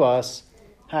unto us.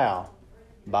 How?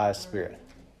 By His Spirit.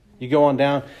 You go on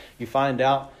down, you find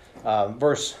out,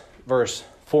 verse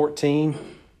 14,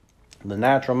 the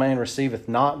natural man receiveth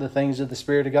not the things of the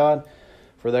Spirit of God,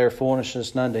 for they are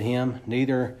foolishness unto him,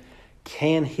 neither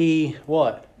can he,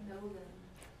 what? Know them.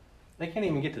 They can't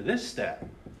even get to this step.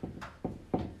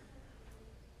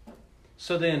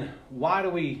 So then, why are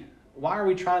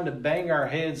we trying to bang our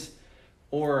heads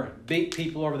or beat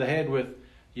people over the head with,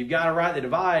 you've got to rightly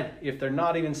divide, if they're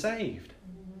not even saved?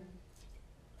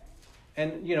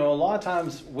 And, a lot of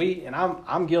times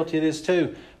I'm guilty of this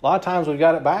too. A lot of times we've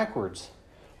got it backwards.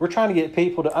 We're trying to get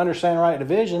people to understand right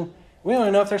division. We don't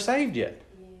even know if they're saved yet.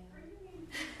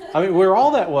 Yeah. I mean, we're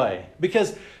all that way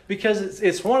because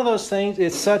it's one of those things.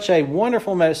 It's such a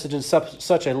wonderful message and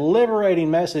such a liberating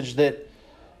message that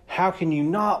how can you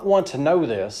not want to know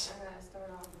this? I gotta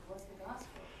start off with what's the gospel?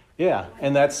 Yeah,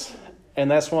 and that's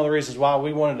one of the reasons why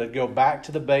we wanted to go back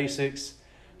to the basics.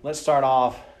 Let's start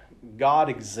off. God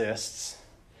exists.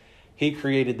 He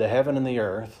created the heaven and the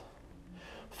earth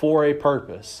for a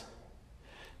purpose.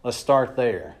 Let's start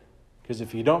there. Because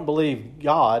if you don't believe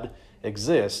God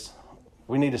exists,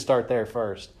 we need to start there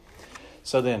first.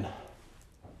 So then,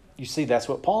 you see, that's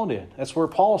what Paul did. That's where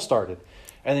Paul started.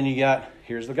 And then you got,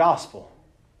 here's the gospel.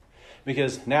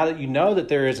 Because now that you know that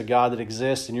there is a God that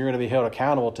exists and you're going to be held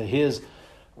accountable to His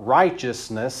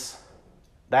righteousness,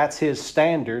 that's His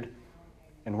standard,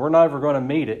 and we're never going to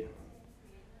meet it.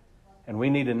 And we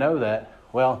need to know that.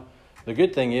 Well, the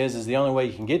good thing is the only way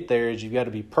you can get there is you've got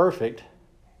to be perfect.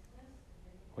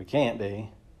 We can't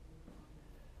be.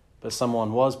 But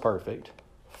someone was perfect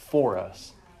for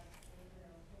us.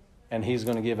 And He's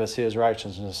going to give us His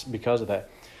righteousness because of that.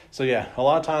 So yeah, a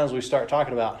lot of times we start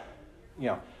talking about,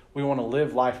 we want to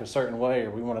live life a certain way,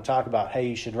 or we want to talk about, hey,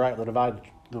 you should rightly divide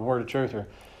the word of truth. Or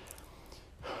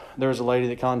there was a lady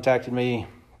that contacted me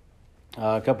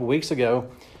a couple weeks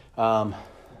ago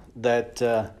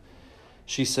that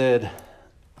she said,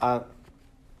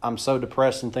 I'm so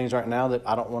depressed in things right now that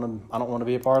I don't want to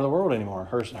be a part of the world anymore.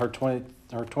 Her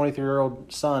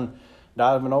 23-year-old son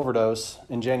died of an overdose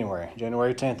in January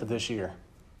 10th of this year.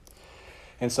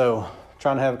 And so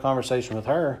trying to have a conversation with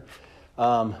her,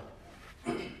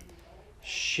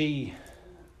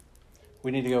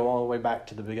 we need to go all the way back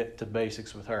to the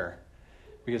basics with her.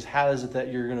 Because how is it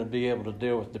that you're going to be able to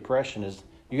deal with depression is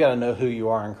you got to know who you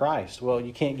are in Christ. Well,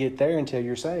 you can't get there until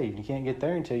you're saved. You can't get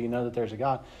there until you know that there's a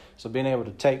God. So being able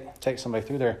to take somebody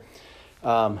through there,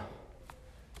 and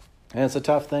it's a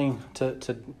tough thing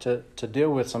to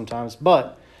deal with sometimes.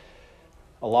 But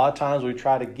a lot of times we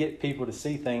try to get people to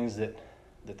see things that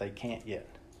they can't yet.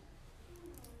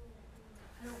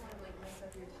 I don't want to mess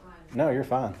up your time. No, you're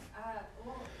fine.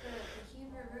 Well, the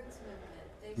Hebrew roots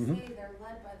movement, they say they're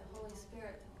led by the Holy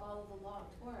Spirit to follow the law of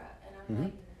Torah, and I'm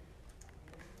like,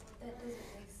 that doesn't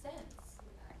make sense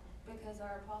because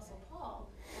our Apostle Paul,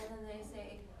 and then they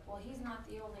say, well, he's not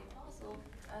the only apostle,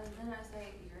 and then I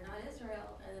say, you're not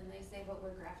Israel, and then they say, but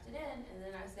we're grafted in, and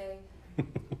then I say,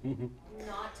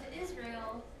 not to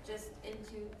Israel, just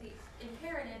into the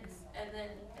inheritance, and then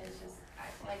it's just,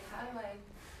 how do I,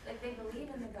 they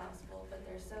believe in the gospel, but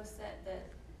they're so set that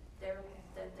they're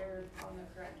on the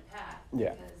correct path.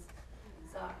 Yeah.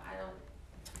 So I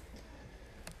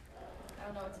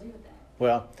don't know what to do with that.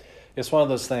 Well, it's one of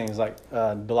those things like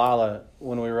Delilah,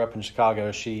 when we were up in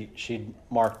Chicago, she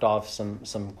marked off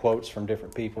some quotes from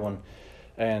different people,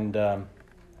 and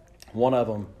one of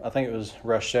them, I think it was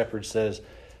Russ Shepard, says,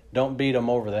 "Don't beat them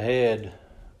over the head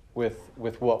with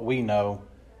what we know.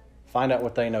 Find out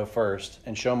what they know first,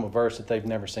 and show them a verse that they've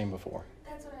never seen before."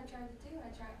 That's what I tried to do. I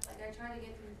tried to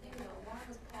get them to think about why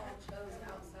was Paul chosen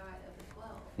outside of the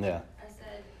 12. Yeah. I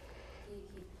said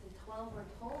the 12 were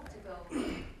told to go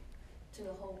to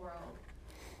the whole world.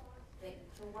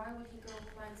 So why would he go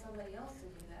find somebody else to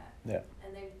do that? Yeah.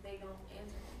 And they don't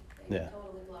answer me. They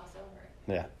totally gloss over it.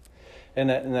 Yeah. And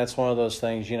that's one of those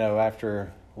things,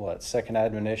 after second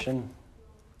admonition.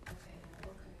 Okay.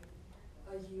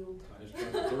 A yield. Titus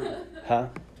chapter 3. Huh?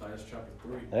 Titus chapter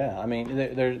 3. Yeah. I mean,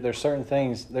 there's certain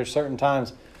things. There's certain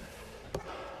times.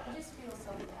 I just feel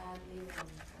so bad leaving like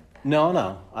that.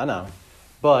 No, I know.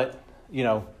 But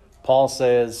Paul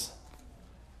says,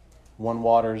 one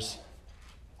waters,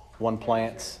 one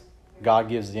plants, God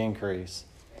gives the increase.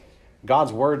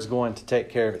 God's word's going to take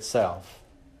care of itself.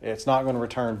 It's not going to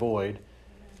return void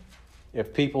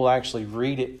if people actually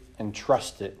read it and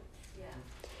trust it. Yeah.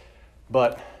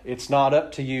 But it's not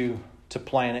up to you to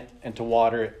plant it and to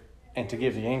water it and to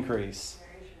give the increase.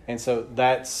 And so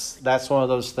that's one of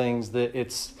those things that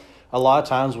it's a lot of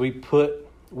times we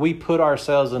put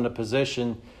ourselves in a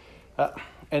position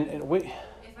and we.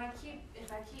 If I keep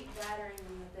battering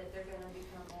them with it, they're going to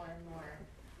become more and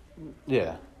more.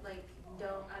 Yeah.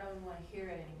 I don't want to hear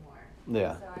it anymore.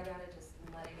 Yeah. So I gotta just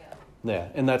let it go. Yeah,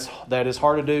 and that is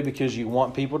hard to do because you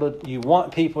want people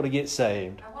to get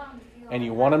saved, I want them to feel. and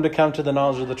you want them to come to the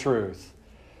knowledge of the truth.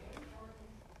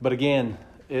 But again,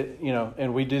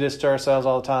 and we do this to ourselves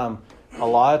all the time. A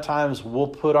lot of times we'll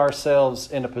put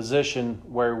ourselves in a position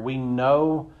where we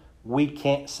know we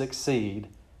can't succeed,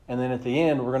 and then at the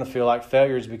end we're going to feel like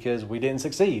failures because we didn't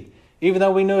succeed, even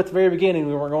though we knew at the very beginning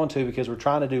we weren't going to because we're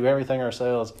trying to do everything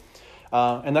ourselves.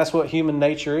 And that's what human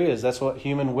nature is. That's what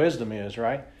human wisdom is,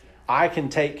 right? I can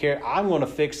take care. I'm going to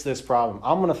fix this problem.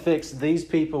 I'm going to fix these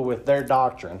people with their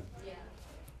doctrine. Yeah.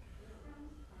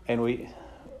 And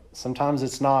sometimes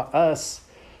it's not us,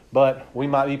 but we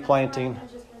might be planting.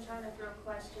 I've just been trying to throw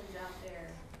questions out there.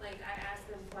 Like, I ask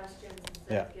them questions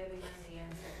instead Yeah. of giving them the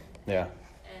answer. Yeah.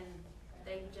 And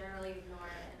they generally ignore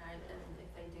it, and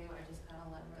if they do, I just kind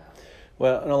of let them go.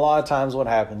 Well, and a lot of times what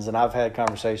happens, and I've had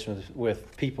conversations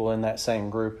with people in that same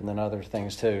group and then other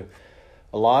things too.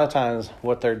 A lot of times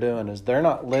what they're doing is they're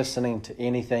not listening to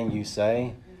anything you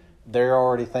say. They're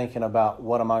already thinking about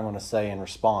what am I going to say in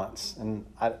response. And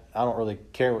I don't really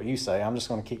care what you say. I'm just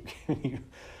going to keep giving you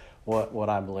what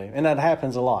I believe. And that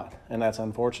happens a lot, and that's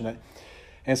unfortunate.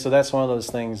 And so that's one of those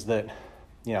things that,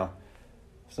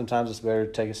 sometimes it's better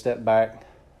to take a step back,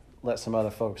 let some other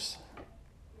folks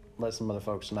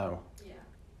know.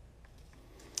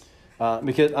 Yeah.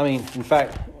 Because, in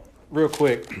fact, real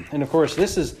quick, and of course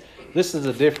this is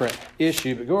a different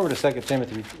issue, but go over to 2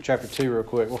 Timothy chapter 2 real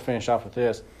quick. We'll finish off with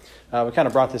this. We kind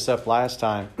of brought this up last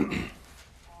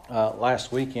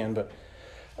weekend, but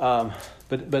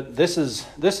this is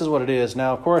what it is.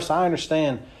 Now, of course, I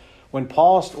understand what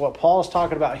Paul's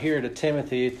talking about here to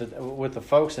Timothy with the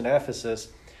folks in Ephesus.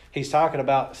 He's talking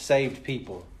about saved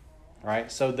people,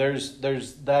 right? So there's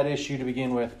that issue to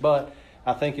begin with, but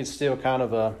I think it's still kind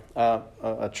of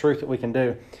a truth that we can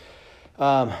do.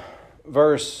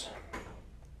 Verse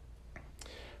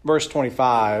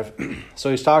 25. So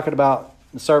he's talking about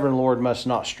the servant of the Lord must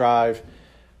not strive.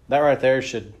 That right there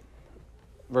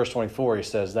verse 24, he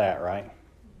says that, right?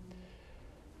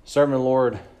 Servant of the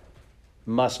Lord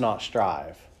must not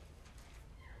strive,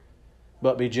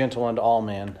 but be gentle unto all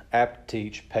men, apt to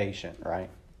teach, patient, right?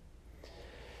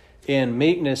 In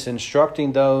meekness,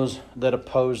 instructing those that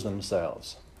oppose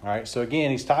themselves. All right, so again,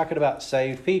 he's talking about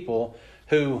saved people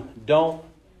who don't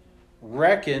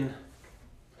reckon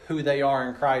who they are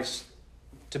in Christ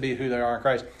to be who they are in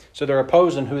Christ. So they're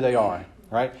opposing who they are,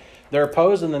 right? They're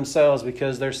opposing themselves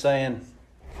because they're saying,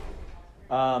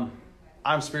 I'm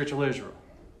spiritual Israel,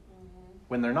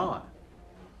 when they're not.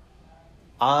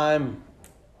 I'm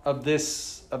of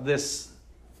this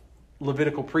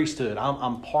Levitical priesthood.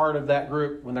 I'm part of that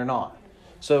group, when they're not.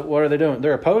 So what are they doing?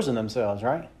 They're opposing themselves,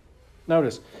 right?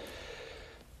 Notice,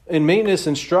 in meekness,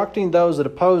 instructing those that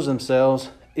oppose themselves,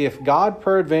 if God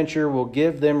peradventure will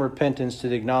give them repentance to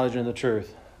the acknowledgement of the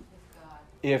truth.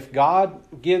 If God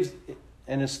gives,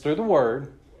 and it's through the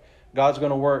Word, God's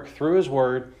going to work through His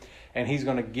Word, and He's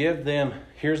going to give them,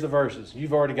 here's the verses,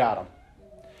 you've already got them.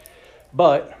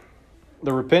 But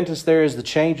the repentance there is the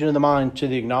changing of the mind to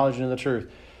the acknowledgement of the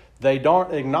truth. They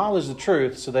don't acknowledge the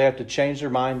truth, so they have to change their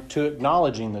mind to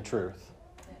acknowledging the truth.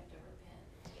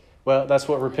 Well, that's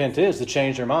what repent is, to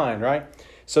change their mind, right?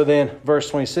 So then, verse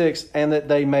 26, and that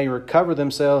they may recover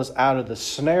themselves out of the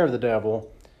snare of the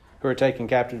devil, who are taken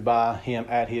captive by him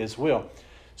at his will.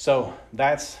 So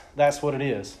that's what it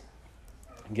is.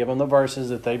 Give them the verses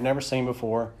that they've never seen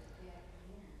before.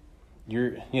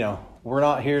 We're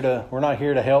not here to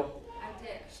help. I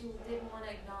did. She didn't want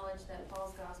to acknowledge that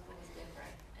Paul's gospel was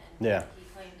different, and Yeah. he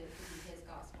claimed it to be his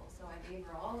gospel. So I gave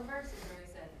her all the verses where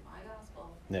he said, "My gospel,"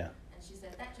 Yeah. and she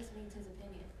said that just means his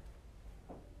opinion.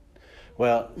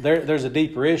 Well, there's a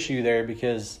deeper issue there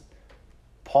because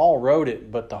Paul wrote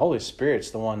it, but the Holy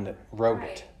Spirit's the one that wrote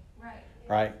it.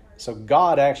 Right? So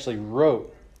God actually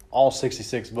wrote all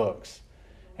 66 books,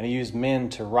 and He used men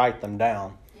to write them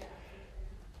down. Yeah.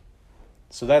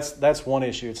 So that's one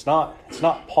issue. It's not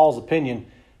Paul's opinion.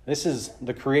 This is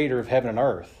the creator of heaven and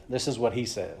earth. This is what he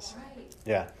says. Right.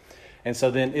 Yeah. And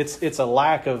so then it's a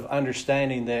lack of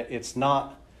understanding that it's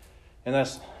not, and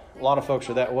that's a lot of folks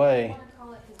are that way. They want to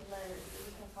call it his letter. They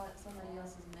just want to call it somebody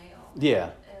else's mail.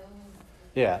 Yeah.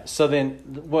 Yeah. So then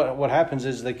what happens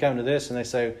is they come to this and they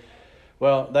say,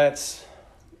 well, that's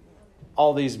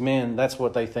all these men, that's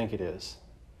what they think it is.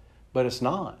 But it's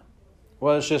not.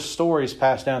 Well, it's just stories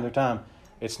passed down through time.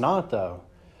 It's not, though.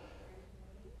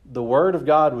 The Word of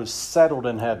God was settled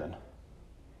in heaven.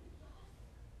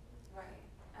 Right.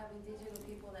 I mean, these are the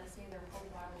people that say they're whole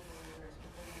Bible believers,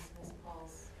 but they dismiss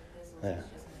Paul's epistles as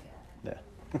just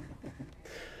made.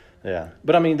 Yeah.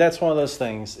 But I mean, that's one of those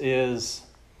things is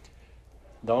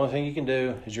the only thing you can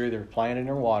do is you're either planting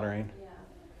or watering.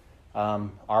 Yeah.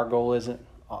 Our goal isn't,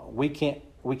 we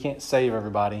can't save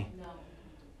everybody. No.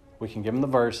 We can give them the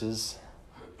verses.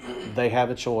 They have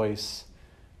a choice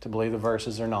to believe the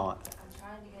verses or not. I'm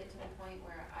trying to get to the point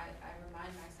where I remind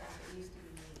myself it used to be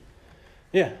me.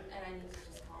 Yeah. And I need to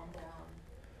just calm down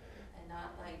and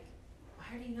not like,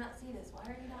 why do you not see this?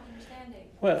 Why are you not understanding?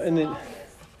 Well, It's and so then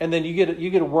obvious. and then you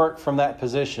get to work from that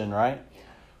position, right? Yeah.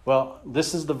 Well,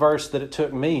 this is the verse that it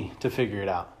took me to figure it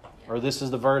out. Yeah. Or this is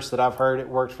the verse that I've heard it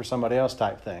worked for somebody else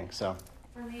type thing. So,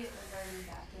 For me, it was learning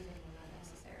baptism was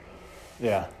unnecessary.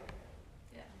 yeah.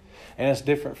 Yeah. And it's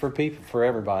different for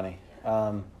everybody.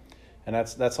 And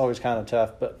that's always kind of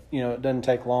tough. But, it doesn't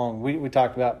take long. We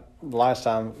talked about the last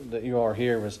time that you all were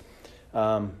here was,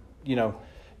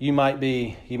 you might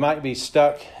be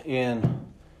stuck in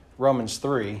Romans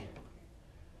 3,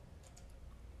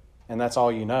 and that's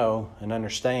all you know and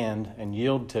understand and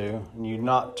yield to, and you're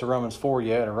not to Romans 4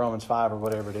 yet or Romans 5 or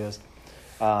whatever it is.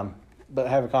 But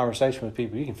have a conversation with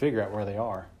people, you can figure out where they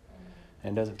are,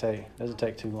 and does it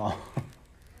take too long?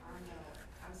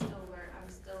 I'm still in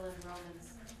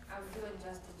Romans. I'm doing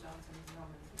Justin Johnson's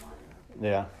Romans 1.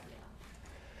 Yeah.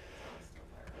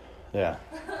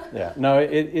 Yeah. No,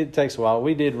 it takes a while.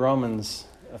 We did Romans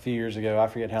a few years ago. I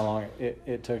forget how long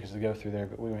it took us to go through there,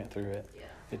 but we went through it. Yeah.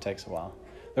 It takes a while.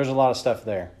 There's a lot of stuff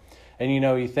there. And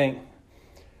you think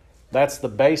that's the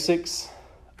basics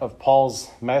of Paul's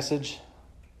message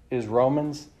is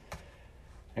Romans.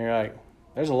 And you're like,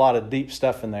 there's a lot of deep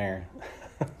stuff in there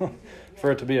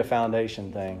for it to be a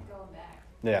foundation thing. Going back.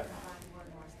 Yeah. More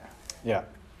stuff. Yeah.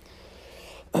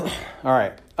 All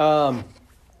right.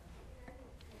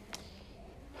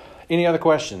 Any other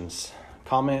questions,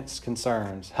 comments,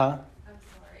 concerns? Huh? I'm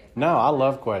sorry. No, I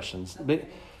love questions. Okay.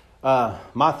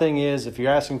 My thing is, if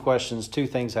you're asking questions, two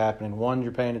things happening. One,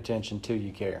 you're paying attention. Two,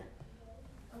 you care.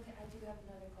 Okay, I do have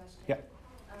another question. Yep.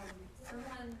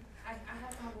 I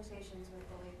have conversations with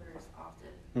believers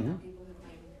often, Mhm. people who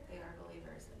claim they are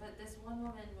believers. But this one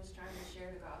woman was trying to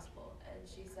share the gospel, and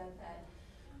she said that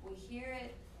we hear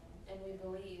it and we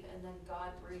believe, and then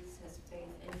God breathes His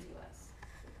faith into us.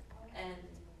 And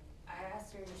I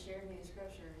asked her to share me the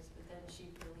scriptures, but then she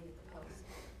deleted the post.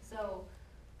 So,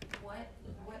 what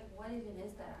even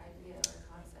is that idea or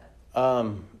concept?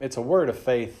 It's a word of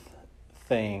faith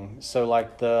thing. So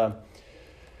like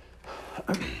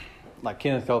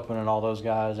Kenneth Copeland and all those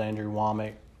guys, Andrew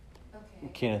Womack, Okay.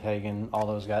 Kenneth Hagin, all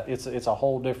those guys. It's a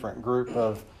whole different group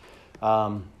of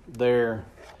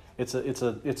it's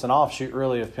an offshoot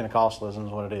really of Pentecostalism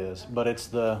is what it is. But it's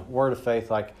the word of faith.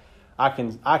 Like I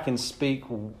can speak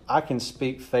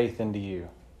faith into you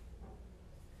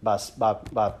by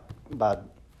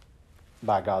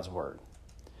God's word,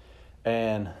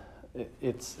 and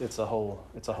it's a whole.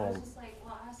 I was just like,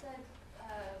 well, I said,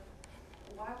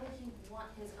 why would He want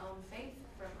His own faith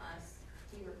from us?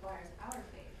 He requires our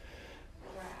faith.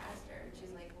 And when I asked her, and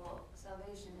she's like, well,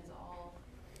 salvation is all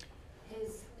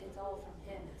His. It's all from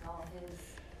Him. It's all His.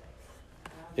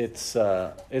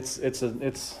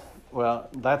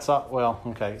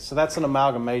 Okay. So that's an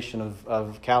amalgamation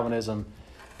of Calvinism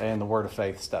and the word of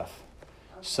faith stuff.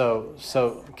 Okay.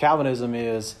 So Calvinism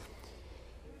is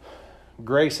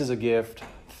grace is a gift,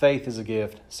 faith is a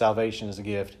gift, salvation is a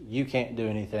gift. You can't do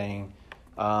anything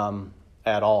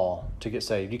at all to get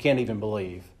saved. You can't even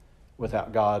believe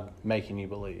without God making you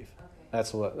believe. Okay.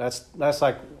 That's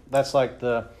like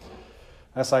the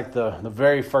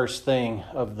very first thing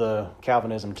of the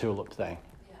Calvinism tulip thing.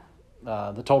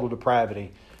 Yeah. The total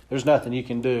depravity. There's nothing you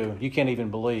can do. You can't even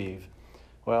believe.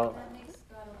 Well, That makes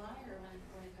God a liar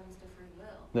when it comes to free will.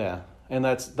 yeah, and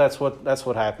that's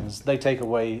what happens. They take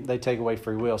away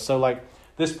free will. So like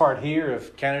this part here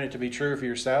of counting it to be true for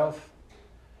yourself,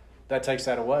 that takes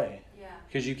that away. Yeah.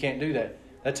 Because you can't do that.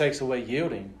 That takes away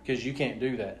yielding because you can't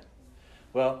do that.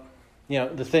 Well,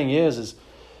 the thing is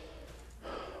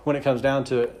when it comes down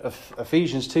to it,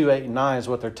 Ephesians 2:8-9 is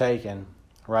what they're taking,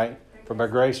 right? For by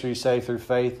grace are you saved through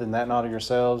faith, and that not of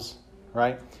yourselves,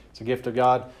 right? It's a gift of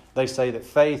God. They say that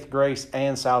faith, grace,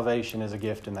 and salvation is a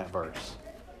gift in that verse.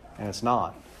 And it's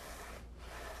not.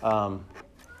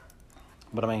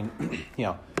 But I mean,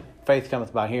 faith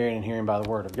cometh by hearing, and hearing by the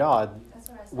word of God. That's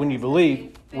what I said. When you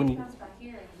believe, faith comes by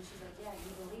hearing, and she's like, yeah,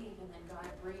 you believe, and then God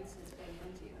breathes His faith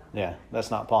into you. yeah,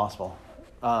 that's not possible.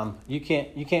 You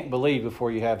can't believe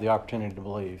before you have the opportunity to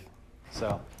believe.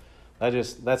 So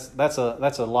that's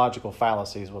a logical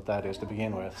fallacy is what that is to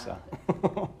begin with. So But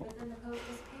then the post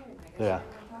disappeared. I guess Yeah. we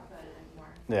don't talk about it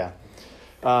anymore.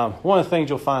 yeah, one of the things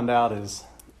you'll find out is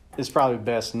it's probably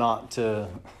best not to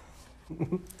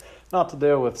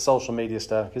deal with social media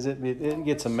stuff because it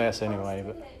gets a mess anyway.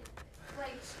 But Like,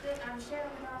 I'm sharing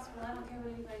the gospel. I don't care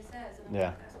what anybody says. And I'm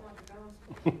Yeah.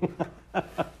 like, that's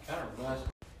not the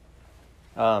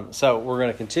gospel. So we're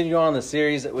going to continue on the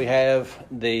series that we have,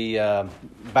 the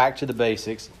Back to the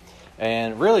Basics.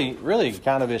 And really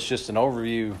kind of it's just an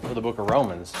overview of the book of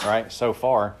Romans, right, so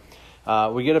far.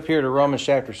 We get up here to Romans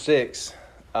chapter 6.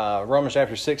 Romans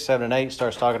chapter 6, 7, and 8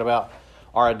 starts talking about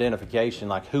our identification,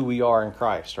 like who we are in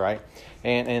Christ, right?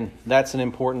 And that's an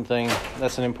important thing.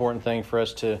 That's an important thing for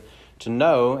us to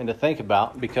know and to think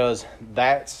about because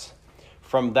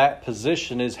from that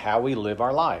position is how we live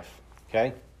our life,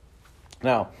 okay?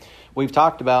 Now, we've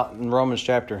talked about in Romans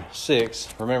chapter 6.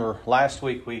 Remember, last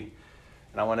week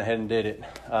I went ahead and did it.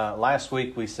 Last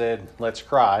week we said, let's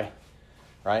cry,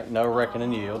 right? No, reckon,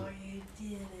 and yield. Oh, you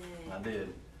did it. I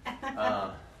did.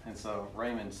 And so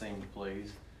Raymond seemed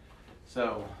pleased.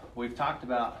 So we've talked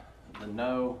about the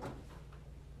know,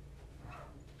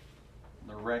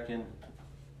 the reckon,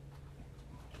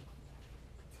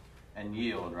 and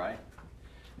yield, right?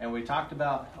 And we talked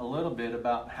about a little bit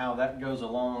about how that goes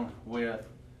along with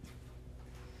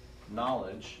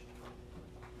knowledge,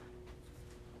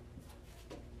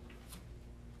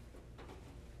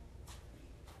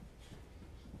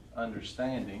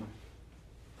 understanding,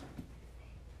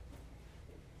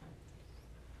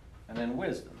 and then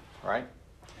wisdom, right?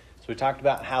 So we talked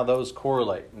about how those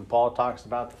correlate. And Paul talks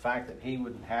about the fact that he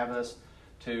would have us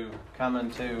to come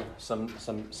into some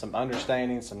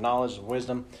understanding, some knowledge and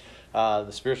wisdom,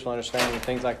 the spiritual understanding,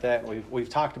 things like that. We've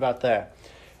talked about that.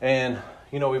 And,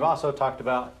 we've also talked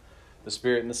about the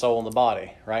spirit and the soul and the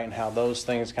body, right? And how those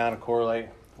things kind of correlate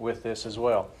with this as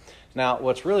well. Now,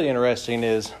 what's really interesting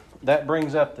is that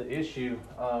brings up the issue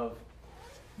of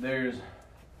there's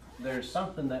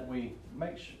something that we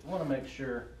want to make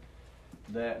sure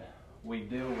that we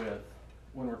deal with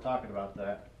when we're talking about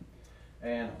that.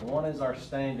 And one is our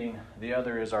standing, the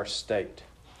other is our state.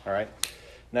 All right?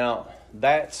 Now,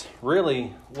 that's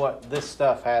really what this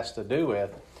stuff has to do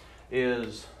with,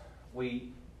 is we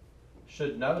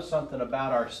should know something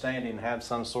about our standing, have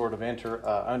some sort of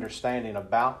understanding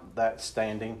about that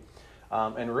standing.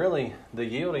 And really, the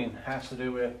yielding has to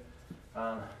do with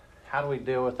how do we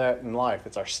deal with that in life?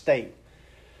 It's our state,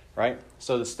 right?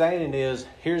 So the standing is,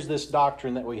 here's this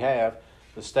doctrine that we have.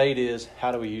 The state is,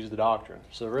 how do we use the doctrine?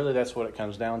 So really, that's what it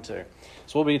comes down to.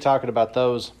 So we'll be talking about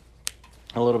those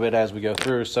a little bit as we go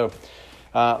through. So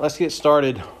let's get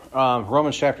started.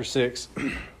 Romans chapter 6,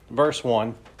 verse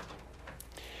 1.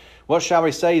 What shall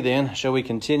we say then? Shall we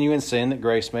continue in sin that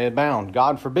grace may abound?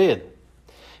 God forbid.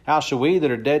 How shall we that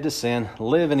are dead to sin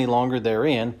live any longer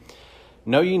therein?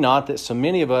 Know ye not that so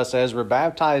many of us as were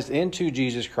baptized into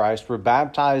Jesus Christ were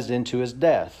baptized into his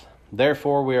death?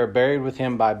 Therefore we are buried with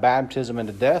him by baptism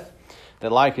into death,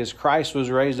 that like as Christ was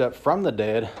raised up from the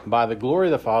dead by the glory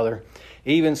of the Father,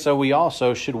 even so we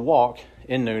also should walk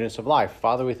in newness of life.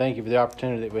 Father, we thank you for the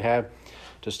opportunity that we have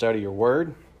to study your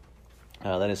word,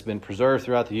 that it's been preserved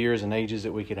throughout the years and ages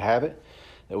that we could have it,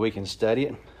 that we can study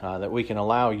it, that we can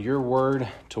allow your word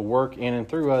to work in and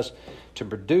through us to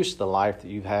produce the life that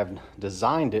you have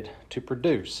designed it to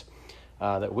produce,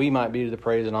 that we might be to the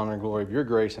praise and honor and glory of your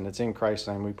grace, and it's in Christ's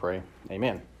name we pray.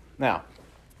 Amen. Now,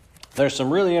 there's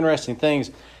some really interesting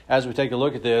things as we take a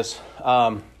look at this.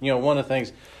 One of the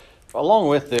things, along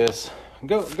with this,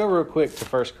 go real quick to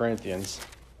 1 Corinthians.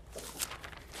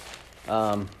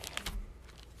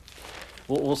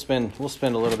 We'll spend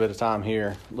a little bit of time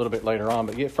here a little bit later on,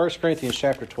 but get 1 Corinthians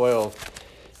chapter 12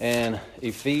 and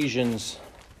Ephesians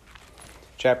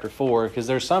chapter 4, because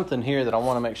there's something here that I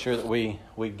want to make sure that we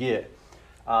get.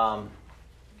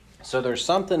 So there's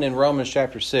something in Romans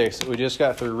chapter 6 that we just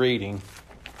got through reading.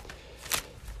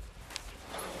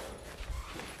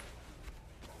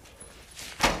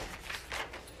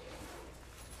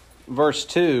 Verse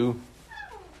 2,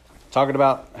 talking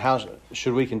about how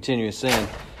should we continue in sin.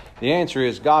 The answer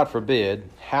is, God forbid.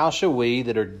 How shall we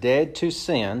that are dead to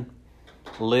sin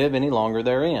live any longer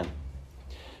therein?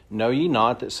 Know ye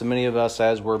not that so many of us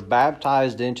as were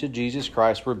baptized into Jesus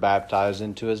Christ were baptized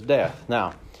into his death?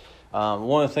 Now,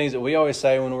 one of the things that we always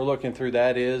say when we're looking through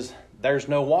that is, there's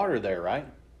no water there, right?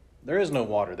 There is no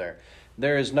water there.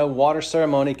 There is no water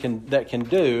ceremony that can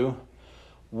do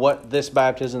what this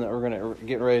baptism that we're going to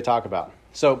get ready to talk about.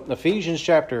 So, Ephesians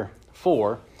chapter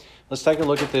 4, let's take a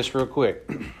look at this real quick.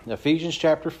 Ephesians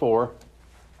chapter 4,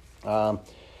 start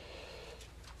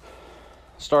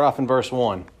off in verse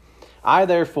 1. I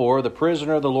therefore, the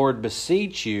prisoner of the Lord,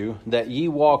 beseech you that ye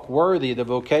walk worthy of the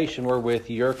vocation wherewith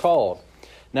ye are called.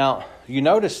 Now, you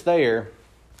notice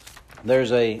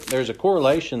there's a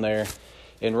correlation there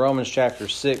in Romans chapter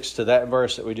 6 to that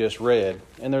verse that we just read.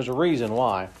 And there's a reason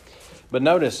why. But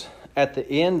notice, at the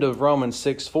end of Romans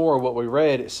 6:4, what we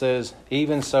read, it says,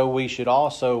 even so we should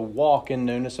also walk in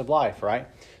newness of life, right?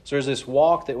 So there's this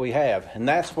walk that we have. And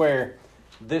that's where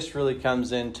this really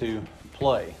comes into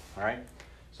play, all right?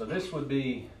 So that would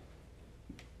be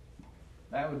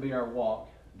our walk.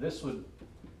 This would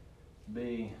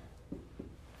be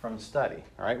from study,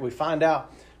 all right? We find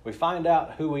out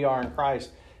who we are in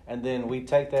Christ, and then we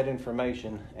take that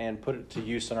information and put it to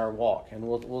use in our walk. And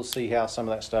we'll see how some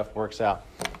of that stuff works out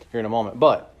here in a moment.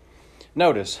 But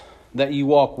notice that you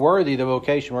walk worthy of the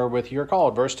vocation wherewith you are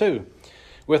called. Verse 2.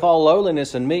 with all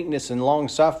lowliness and meekness and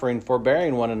long-suffering,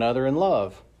 forbearing one another in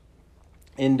love,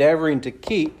 endeavoring to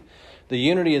keep the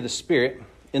unity of the Spirit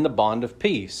in the bond of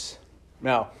peace.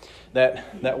 Now,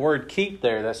 that word keep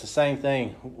there, that's the same thing.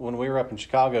 When we were up in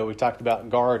Chicago, we talked about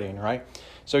guarding, right?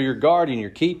 So you're guarding, you're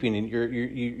keeping, and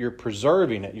you're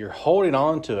preserving it. You're holding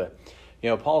on to it. You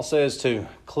know, Paul says to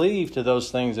cleave to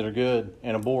those things that are good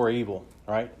and abhor evil,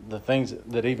 right? The things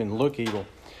that even look evil.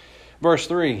 Verse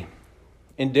 3,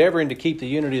 endeavoring to keep the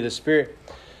unity of the Spirit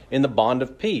in the bond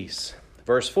of peace.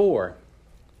 Verse 4,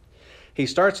 he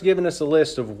starts giving us a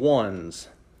list of ones,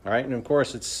 all right? And of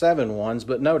course, it's 7 ones,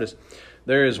 but notice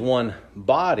there is one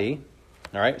body,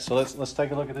 all right? So let's take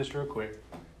a look at this real quick.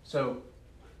 So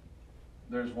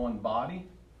there's one body,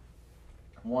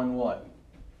 one what?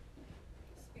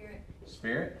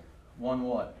 Spirit. One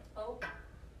what? Hope.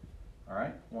 All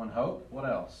right. One hope. What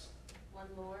else? One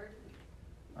Lord.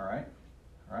 All right.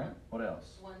 All right. What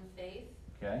else? One faith.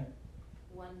 Okay.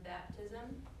 One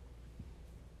baptism.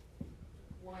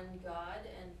 One God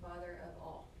and Father of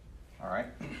all. All right.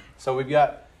 So we've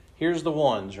got, here's the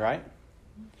ones, right?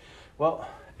 Well,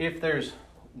 if there's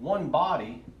one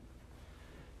body,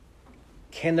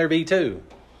 can there be 2?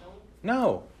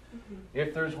 No.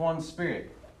 If there's one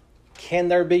Spirit, can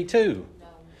there be 2? No.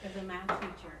 As a math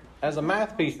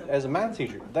teacher. As a math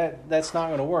teacher, that's not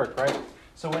going to work, right?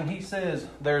 So when he says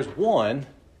there's one,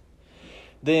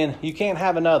 then you can't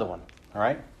have another one, all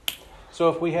right? So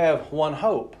if we have one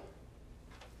hope,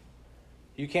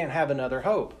 you can't have another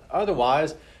hope.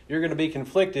 Otherwise, you're going to be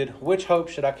conflicted. Which hope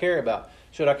should I care about?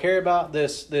 Should I care about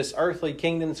this earthly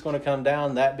kingdom that's going to come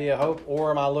down, that be a hope,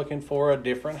 or am I looking for a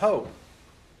different hope?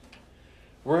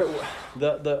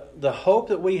 The hope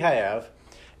that we have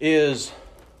is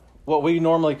what we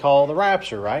normally call the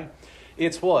rapture, right?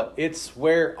 It's what? It's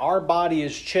where our body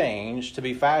is changed to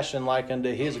be fashioned like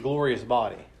unto His glorious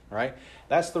body, right?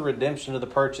 That's the redemption of the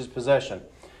purchased possession.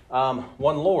 One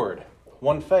Lord,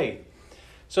 one faith.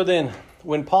 So then,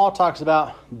 when Paul talks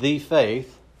about the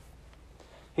faith,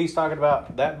 he's talking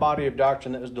about that body of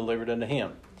doctrine that was delivered unto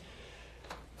him.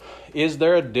 Is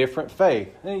there a different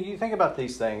faith? Now, you think about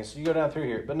these things. You go down through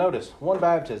here. But notice, one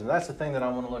baptism. That's the thing that I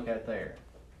want to look at there.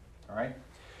 All right?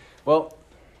 Well,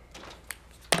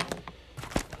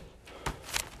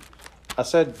 I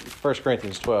said 1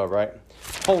 Corinthians 12, right?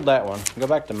 Hold that one. Go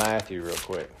back to Matthew real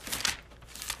quick.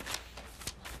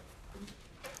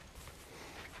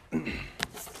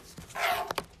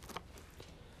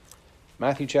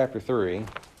 Matthew chapter 3.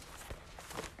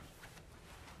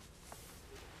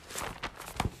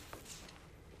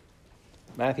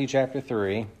 Matthew chapter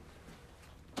 3.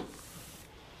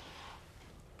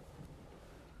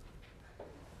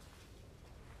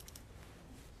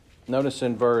 Notice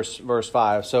in verse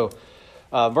 5. So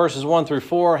verses 1 through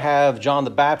 4 have John the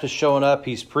Baptist showing up.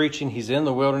 He's preaching. He's in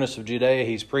the wilderness of Judea.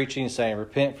 He's preaching, saying,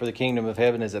 repent, for the kingdom of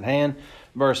heaven is at hand.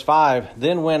 Verse 5,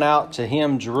 then went out to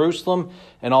him Jerusalem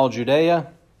and all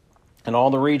Judea and all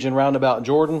the region round about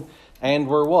Jordan, and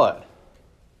were what?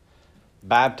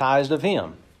 Baptized of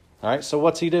him. All right, so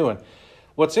what's he doing?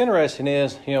 What's interesting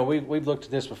is, you know, we've looked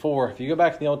at this before. If you go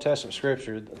back to the Old Testament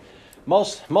Scripture,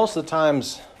 most of the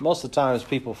times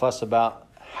people fuss about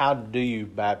how do you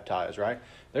baptize, right?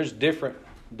 There's different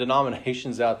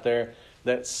denominations out there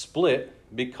that split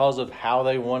because of how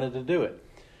they wanted to do it.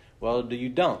 Well, do you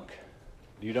dunk?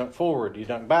 Do you dunk forward? Do you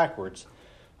dunk backwards?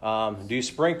 Do you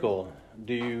sprinkle?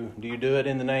 Do you do it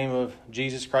in the name of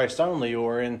Jesus Christ only,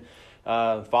 or in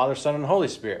Father, Son, and Holy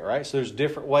Spirit, right? So there's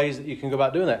different ways that you can go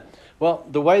about doing that. Well,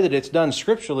 the way that it's done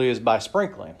scripturally is by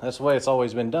sprinkling. That's the way it's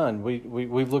always been done.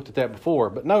 We've looked at that before.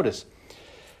 But notice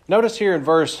here in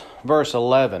verse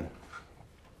 11.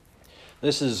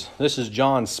 This is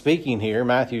John speaking here.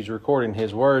 Matthew's recording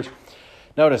his words.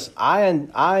 Notice,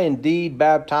 I indeed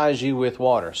baptize you with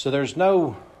water. So there's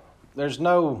no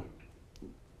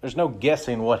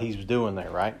guessing what he's doing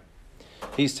there, right?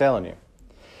 He's telling you.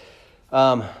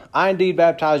 I indeed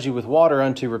baptize you with water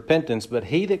unto repentance, but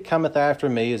he that cometh after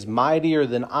me is mightier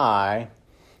than I,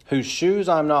 whose shoes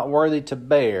I am not worthy to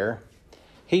bear.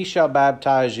 He shall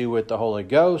baptize you with the Holy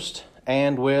Ghost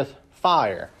and with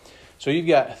fire. So you've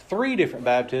got 3 different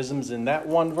baptisms in that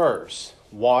one verse.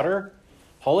 Water,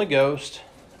 Holy Ghost,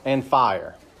 and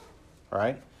fire.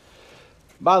 Right?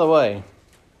 By the way,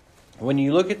 when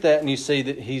you look at that and you see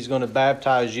that he's going to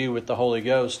baptize you with the Holy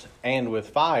Ghost and with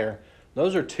fire,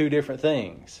 those are 2 different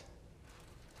things.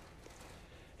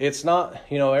 It's not,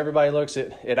 everybody looks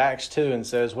at Acts 2 and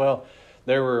says, well,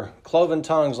 there were cloven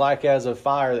tongues like as of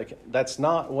fire. That's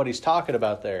not what he's talking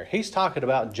about there. He's talking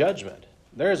about judgment.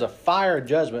 There is a fire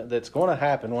judgment that's going to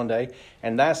happen one day,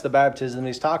 and that's the baptism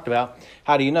he's talked about.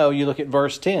 How do you know? You look at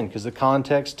verse 10, because the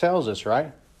context tells us,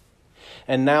 right?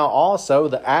 And now also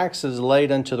the axe is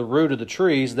laid unto the root of the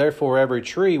trees. Therefore every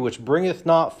tree which bringeth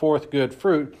not forth good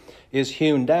fruit is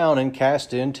hewn down and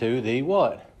cast into the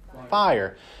what?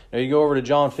 Fire. Now you go over to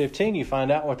John 15, you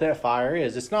find out what that fire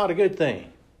is. It's not a good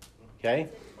thing. Okay?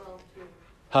 It's in 12 too.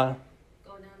 Huh?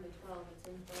 Go down to 12. It's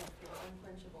in 12. It's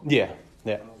unquenchable. Yeah.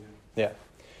 Yeah.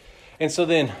 And so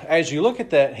then as you look at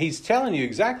that, he's telling you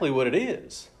exactly what it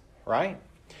is. Right?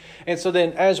 And so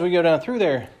then as we go down through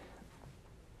there,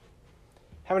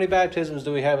 how many baptisms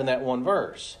do we have in that one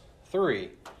verse? 3.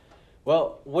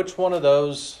 Well, which one of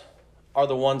those are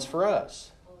the ones for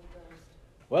us? Holy Ghost.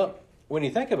 Well, when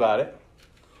you think about it,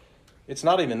 it's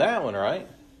not even that one, right?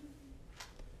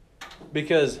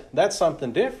 Because that's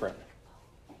something different.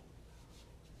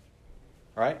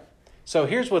 Right? So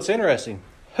here's what's interesting.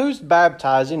 Who's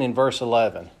baptizing in verse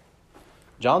 11?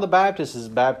 John the Baptist is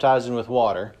baptizing with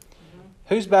water.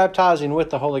 Who's baptizing with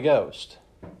the Holy Ghost?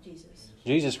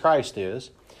 Jesus Christ is.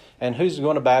 And who's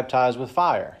going to baptize with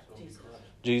fire?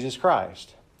 Jesus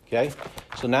Christ. Okay?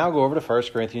 So now go over to 1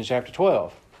 Corinthians chapter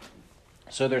 12.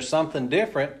 So there's something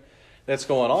different that's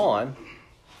going on.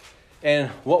 And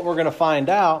what we're going to find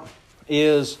out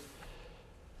is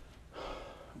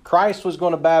Christ was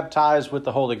going to baptize with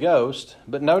the Holy Ghost.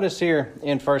 But notice here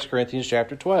in 1 Corinthians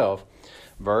chapter 12,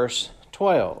 verse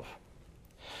 12.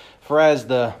 For as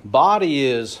the body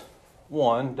is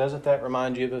one, doesn't that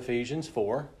remind you of Ephesians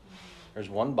 4? There's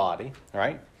one body,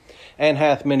 right? And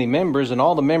hath many members, and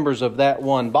all the members of that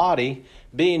one body,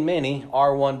 being many,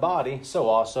 are one body, so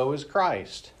also is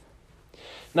Christ.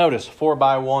 Notice, for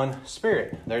by one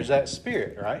Spirit. There's that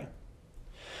Spirit, right?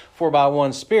 For by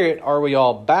one Spirit are we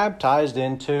all baptized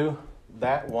into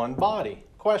that one body.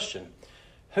 Question,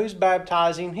 who's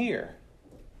baptizing here?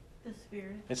 The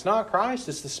Spirit. It's not Christ,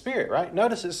 it's the Spirit, right?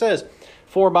 Notice it says,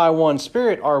 for by one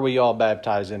Spirit are we all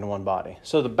baptized into one body.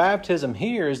 So the baptism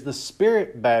here is the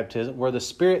Spirit baptism, where the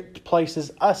Spirit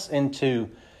places us into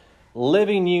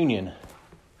living union.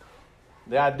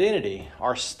 The identity,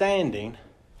 our standing,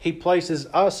 He places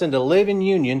us into living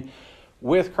union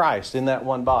with Christ in that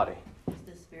one body. Is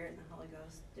the Spirit and the Holy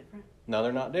Ghost different? No,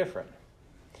 they're not different.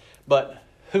 But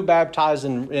who baptized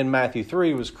in Matthew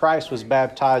 3 was Christ was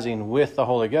baptizing with the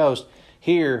Holy Ghost.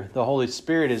 Here, the Holy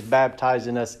Spirit is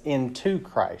baptizing us into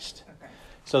Christ. Okay.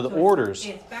 So the So order's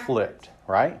it's backwards. flipped,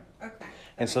 right? Okay.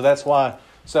 And so that's why,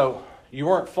 so you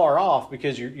weren't far off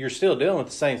because you're still dealing with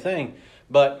the same thing.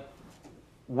 But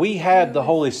we have the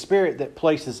Holy Spirit that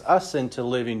places us into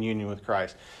living union with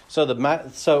Christ. So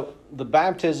the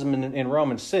baptism in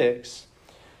Romans 6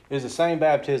 is the same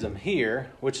baptism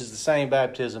here, which is the same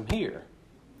baptism here.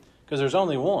 Because there's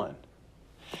only one.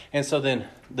 And so then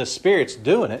the Spirit's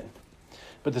doing it,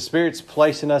 but the Spirit's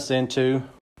placing us into,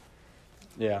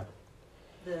 the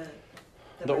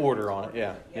order on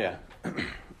it. Yeah.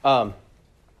 But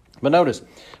notice,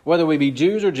 whether we be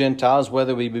Jews or Gentiles,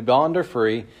 whether we be bond or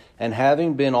free, and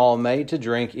having been all made to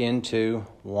drink into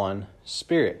one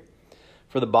Spirit.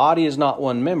 For the body is not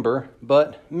one member,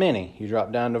 but many. You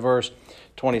drop down to verse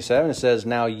 27. It says,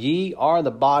 now ye are the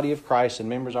body of Christ, and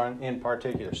members are in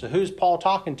particular. So who's Paul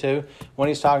talking to when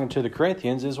he's talking to the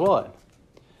Corinthians is what?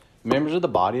 Members of the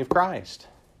body of Christ.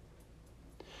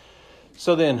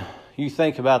 So then you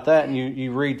think about that and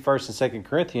you read 1st and 2nd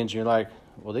Corinthians, you're like,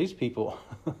 well, these people,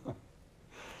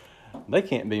 they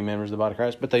can't be members of the body of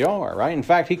Christ, but they are, right? In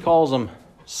fact, he calls them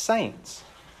saints.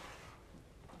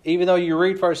 Even though you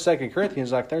read 1st, 2nd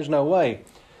Corinthians, like there's no way.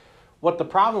 What the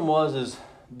problem was is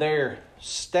their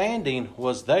standing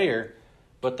was there,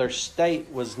 but their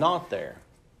state was not there.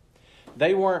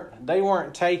 They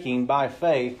weren't taking by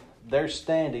faith their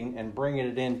standing and bringing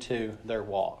it into their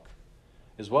walk,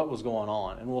 is what was going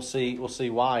on, and we'll see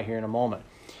why here in a moment,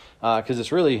 because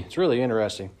it's really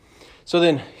interesting. So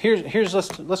then here's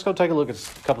let's go take a look at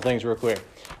a couple things real quick.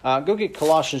 Go get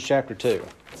Colossians chapter 2.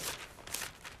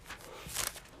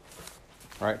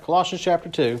 All right, Colossians chapter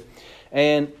 2,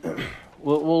 and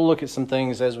we'll look at some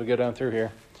things as we go down through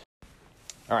here.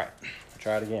 All right,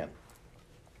 try it again.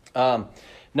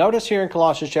 Notice here in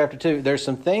Colossians chapter 2, there's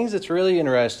some things that's really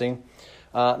interesting.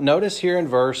 Notice here in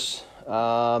verse,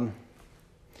 start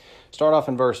off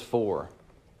in verse 4.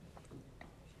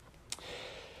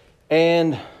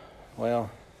 And, we'll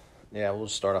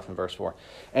just start off in verse 4.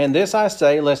 And this I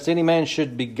say, lest any man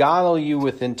should beguile you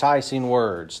with enticing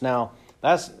words. Now,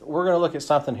 we're going to look at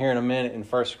something here in a minute in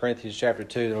 1 Corinthians chapter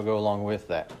 2 that will go along with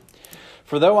that.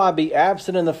 For though I be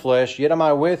absent in the flesh, yet am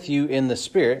I with you in the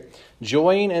Spirit,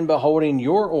 joying and beholding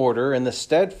your order and the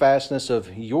steadfastness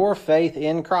of your faith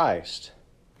in Christ.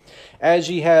 As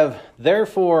ye have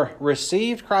therefore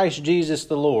received Christ Jesus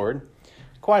the Lord.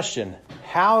 Question,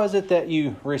 how is it that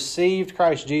you received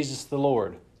Christ Jesus the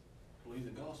Lord? Believe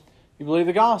the gospel. You believe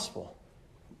the gospel.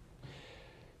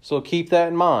 So keep that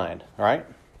in mind, all right?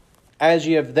 As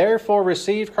ye have therefore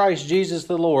received Christ Jesus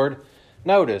the Lord,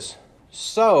 notice,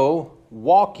 so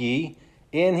walk ye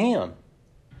in him.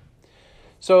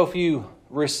 So if you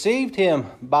received him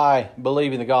by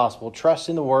believing the gospel,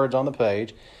 trusting the words on the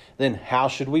page, then how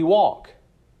should we walk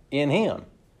in him?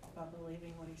 By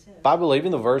believing what he says. By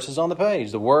believing the verses on the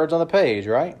page, the words on the page,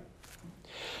 right?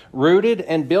 Rooted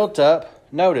and built up,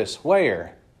 notice,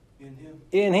 where? In him.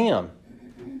 In him.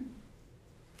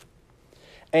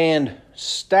 And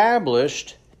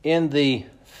established in the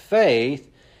faith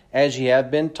as ye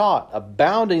have been taught,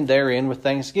 abounding therein with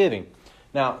thanksgiving.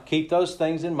 Now, keep those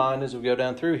things in mind as we go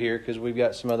down through here, because we've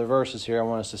got some other verses here I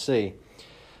want us to see.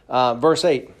 Verse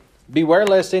 8, beware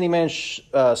lest any man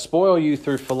spoil you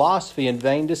through philosophy and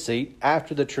vain deceit,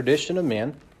 after the tradition of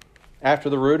men, after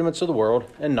the rudiments of the world,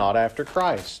 and not after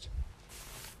Christ.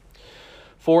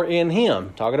 For in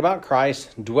him, talking about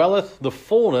Christ, dwelleth the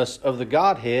fullness of the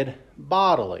Godhead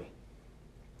bodily.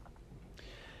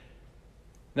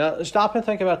 Now, stop and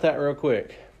think about that real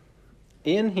quick.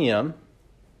 In him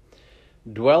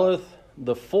dwelleth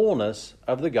the fullness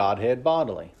of the Godhead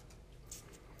bodily.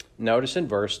 Notice in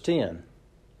verse 10.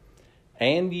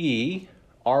 And ye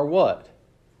are what?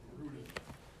 Rooted.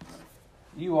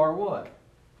 You are what?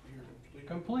 You're complete.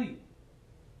 Complete.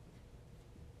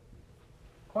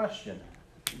 Question.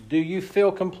 Do you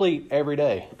feel complete every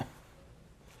day?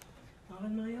 Not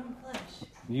in my own flesh.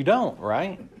 You don't,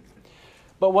 right?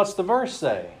 But what's the verse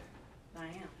say? I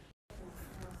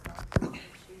am.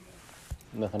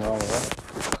 Nothing wrong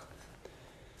with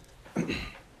that.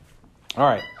 All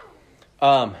right.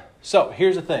 So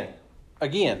here's the thing.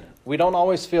 Again, we don't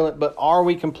always feel it, but are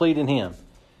we complete in him?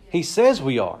 He says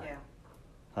we are. Yeah.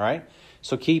 All right.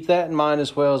 So keep that in mind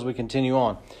as well as we continue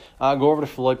on. Go over to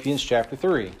Philippians chapter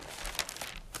 3.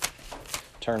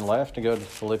 Turn left and go to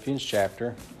Philippians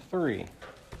chapter 3.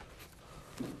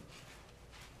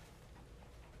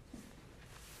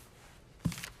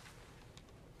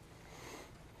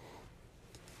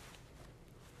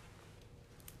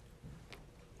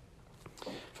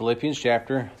 Philippians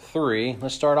chapter 3.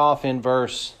 Let's start off in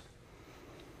verse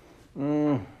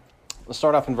 15.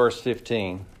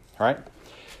 All right?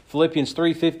 Philippians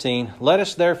 3:15. Let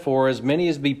us therefore, as many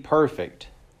as be perfect.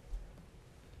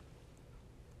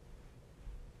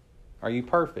 Are you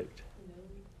perfect?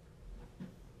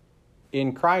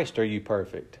 In Christ are you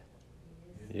perfect?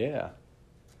 Yeah.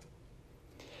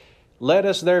 Let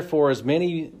us therefore, as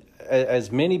many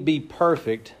be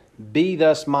perfect, be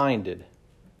thus minded.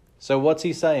 So what's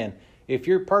he saying? If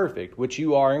you're perfect, which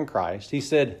you are in Christ, he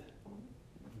said,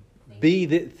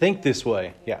 think this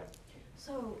way. Yeah.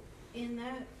 So, in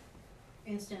that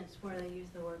instance where they use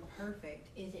the word perfect,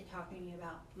 is it talking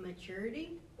about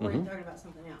maturity or is it talking about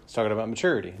something else? It's talking about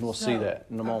maturity. And we'll see that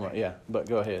in a moment. Okay. Yeah, but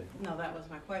go ahead. No, that was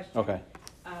my question. Okay.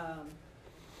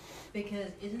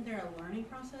 Because isn't there a learning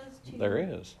process to There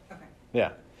is. Okay.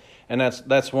 Yeah. And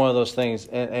that's one of those things,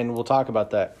 and we'll talk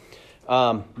about that.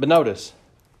 But notice,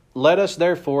 let us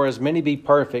therefore, as many be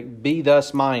perfect, be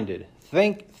thus minded.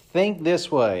 Think this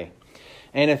way.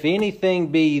 And if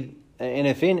anything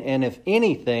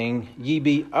ye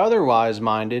be otherwise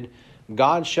minded,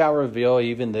 God shall reveal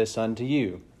even this unto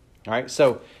you. All right.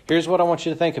 So here's what I want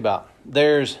you to think about.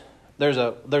 There's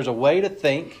a way to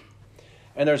think,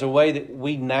 and there's a way that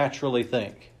we naturally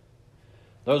think.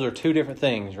 Those are two different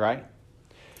things, right?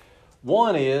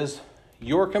 One is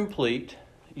you're complete.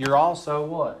 You're also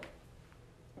what?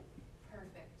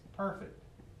 Perfect.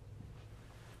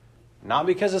 Not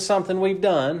because of something we've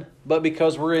done, but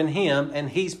because we're in him and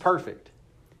he's perfect.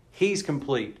 He's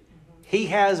complete. He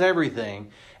has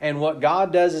everything. And what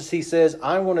God does is he says,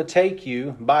 I'm going to take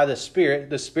you by the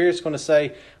Spirit. The Spirit's going to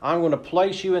say, I'm going to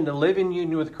place you into living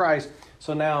union with Christ.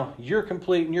 So now you're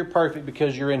complete and you're perfect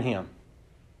because you're in him.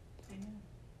 Amen.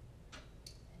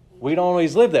 We don't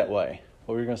always live that way.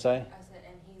 What were you going to say? I said,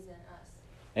 and he's in us.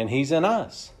 And he's in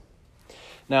us.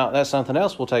 Now, that's something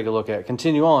else we'll take a look at.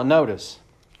 Continue on. Notice.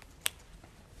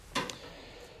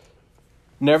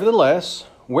 Nevertheless,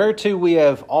 whereto we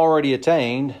have already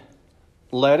attained,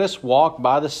 let us walk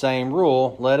by the same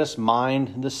rule. Let us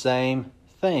mind the same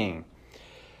thing.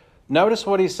 Notice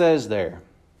what he says there.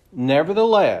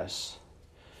 Nevertheless,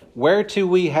 whereto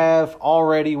we have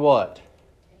already what?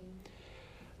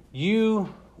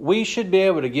 We should be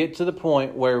able to get to the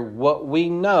point where what we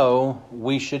know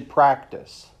we should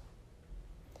practice.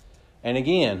 And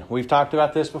again, we've talked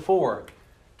about this before.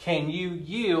 Can you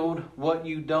yield what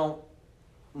you don't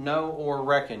know or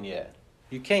reckon yet.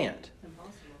 You can't.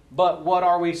 Impossible. But what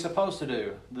are we supposed to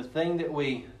do? The thing that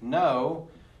we know,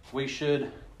 we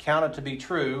should count it to be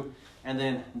true, and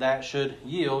then that should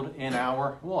yield in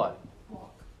our what?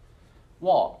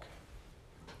 Walk.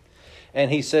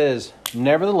 And he says,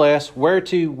 nevertheless,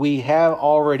 whereto we have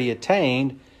already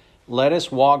attained, let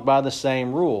us walk by the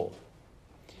same rule.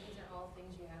 These are all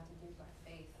things you have to do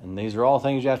by faith. And these are all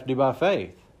things you have to do by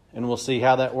faith. And we'll see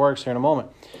how that works here in a moment.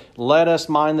 Let us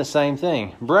mind the same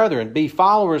thing. Brethren, be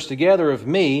followers together of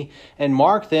me, and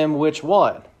mark them which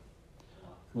what?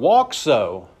 Walk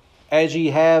so, as ye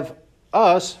have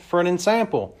us for an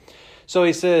ensample. So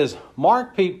he says,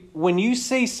 mark people. When you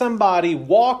see somebody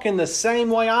walk in the same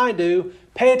way I do,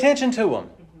 pay attention to them.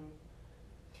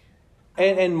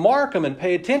 And mark them and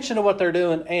pay attention to what they're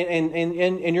doing.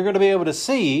 And you're going to be able to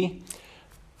see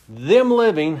them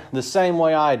living the same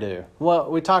way I do. Well,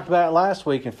 we talked about it last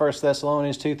week in 1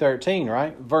 Thessalonians 2:13,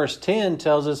 right? Verse 10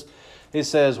 tells us, it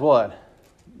says what?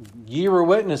 Ye were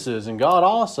witnesses, and God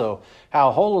also,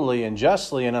 how holily and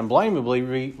justly and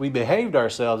unblameably we behaved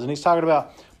ourselves. And he's talking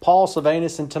about Paul,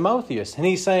 Silvanus, and Timotheus. And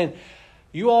he's saying,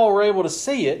 you all were able to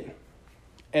see it.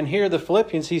 And here the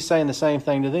Philippians, he's saying the same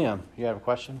thing to them. You have a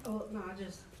question? Oh, no,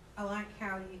 I like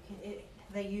how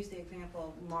they use the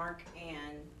example mark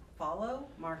and follow,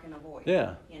 mark and avoid.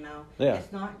 Yeah. You know? Yeah.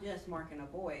 It's not just mark and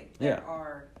avoid. There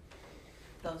are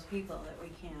those people that we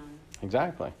can.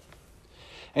 Exactly.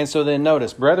 And so then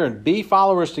notice, brethren, be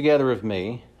followers together of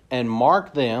me, and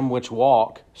mark them which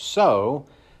walk so,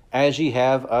 as ye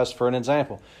have us for an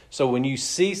example. So when you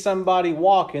see somebody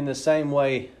walk in the same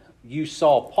way you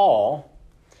saw Paul,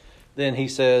 then he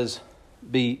says,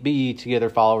 be ye together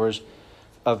followers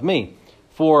of me.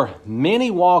 For many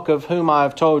walk, of whom I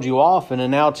have told you often,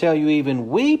 and now tell you even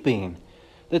weeping,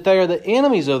 that they are the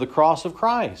enemies of the cross of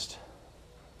Christ.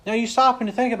 Now you stop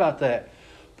and think about that.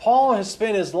 Paul has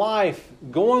spent his life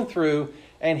going through,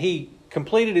 and he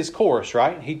completed his course,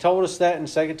 right? He told us that in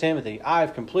 2 Timothy.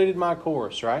 I've completed my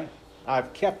course, right?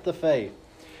 I've kept the faith.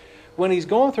 When he's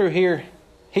going through here,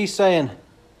 he's saying,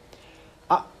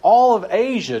 all of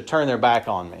Asia turned their back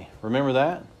on me. Remember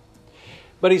that?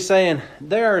 But he's saying,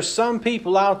 there are some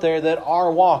people out there that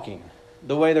are walking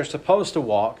the way they're supposed to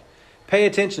walk. Pay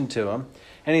attention to them.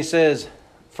 And he says,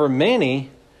 for many,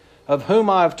 of whom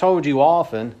I have told you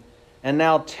often, and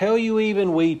now tell you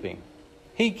even weeping.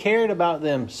 He cared about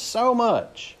them so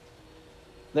much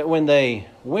that when they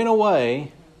went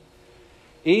away,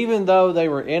 even though they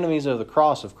were enemies of the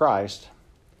cross of Christ,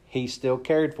 he still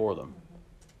cared for them.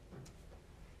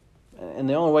 And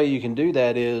the only way you can do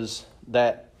that is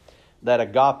that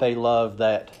agape love,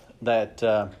 that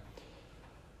I'm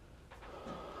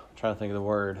trying to think of the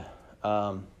word,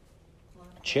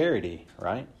 charity,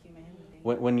 right?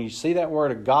 When you see that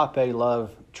word agape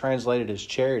love translated as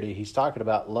charity, he's talking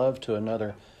about love to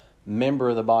another member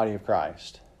of the body of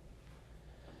Christ.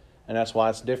 And that's why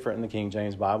it's different in the King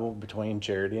James Bible between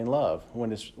charity and love.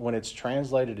 When it's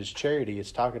translated as charity,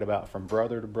 it's talking about from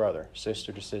brother to brother,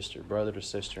 sister to sister, brother to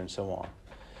sister, and so on.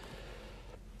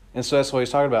 And so that's what he's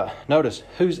talking about. Notice,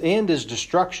 whose end is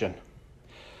destruction.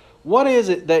 What is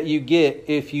it that you get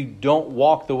if you don't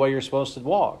walk the way you're supposed to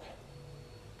walk?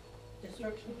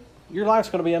 Destruction. Your life's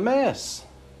going to be a mess.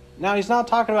 Now, he's not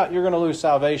talking about you're going to lose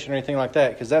salvation or anything like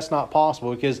that, because that's not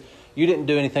possible, because you didn't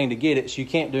do anything to get it, so you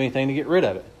can't do anything to get rid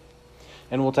of it.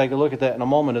 And we'll take a look at that in a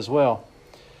moment as well.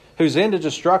 Whose end is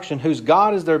destruction, whose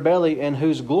God is their belly, and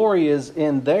whose glory is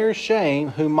in their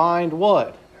shame, who mind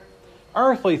what?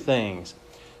 Earthly things.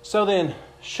 So then,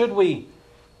 should we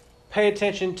pay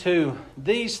attention to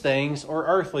these things or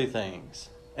earthly things?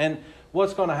 And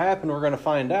what's going to happen, we're going to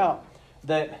find out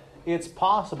that it's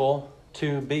possible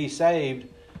to be saved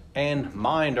and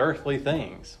mind earthly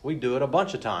things. We do it a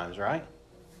bunch of times, right?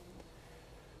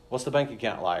 What's the bank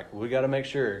account like? We got to make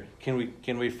sure. Can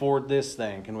we afford this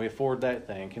thing? Can we afford that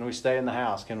thing? Can we stay in the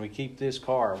house? Can we keep this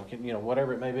car? We can,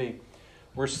 whatever it may be.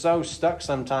 We're so stuck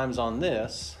sometimes on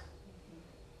this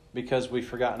because we've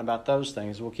forgotten about those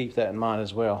things. We'll keep that in mind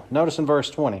as well. Notice in verse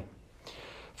 20.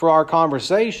 For our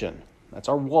conversation, that's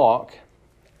our walk,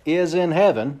 is in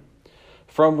heaven,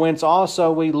 from whence also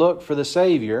we look for the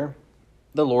Savior,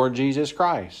 the Lord Jesus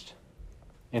Christ.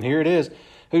 And here it is,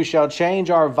 who shall change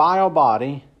our vile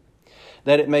body,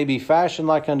 that it may be fashioned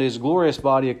like unto his glorious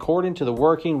body, according to the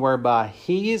working whereby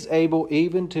he is able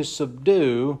even to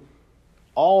subdue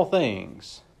all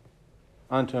things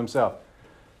unto himself.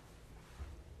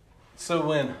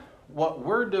 So what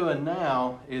we're doing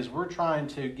now is we're trying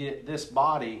to get this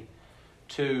body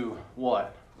to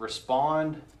what?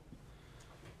 Respond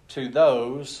to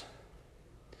those.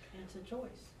 And it's a choice.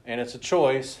 And it's a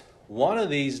choice. one of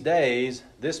these days,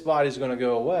 this body's going to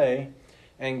go away,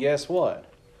 and guess what?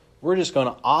 We're just going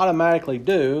to automatically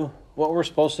do what we're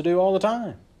supposed to do all the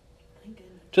time.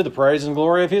 To the praise and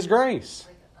glory of His grace.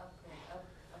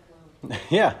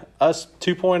 Yeah, us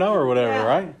 2.0 or whatever,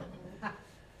 right?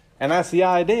 And that's the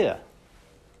idea.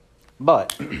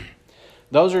 But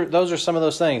those are some of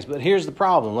those things. But here's the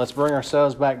problem. Let's bring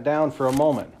ourselves back down for a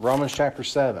moment. Romans chapter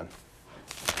 7.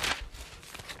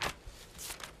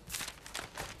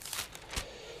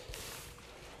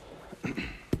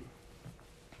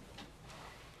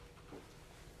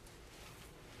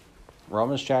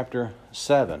 Romans chapter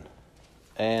 7.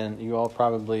 And you all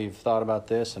probably have thought about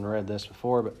this and read this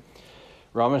before, but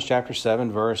Romans chapter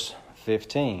 7, verse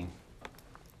 15.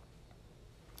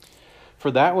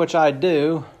 For that which I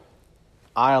do,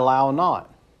 I allow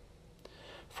not.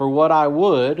 For what I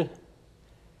would,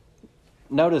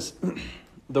 notice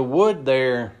the would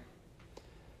there,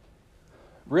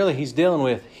 really he's dealing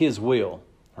with his will,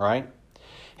 right?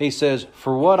 He says,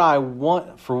 for what I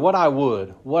want, for what I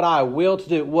would, what I will to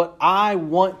do, what I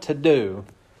want to do,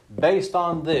 based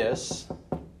on this,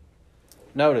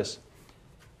 notice,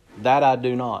 that I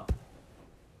do not,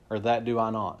 or that do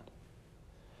I not.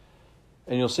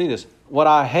 And you'll see this. What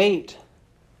I hate,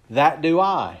 that do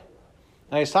I.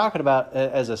 Now he's talking about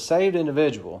as a saved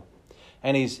individual,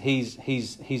 and he's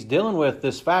dealing with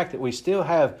this fact that we still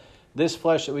have this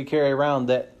flesh that we carry around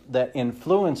that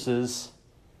influences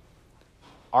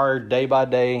our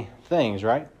day-by-day things,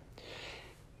 right?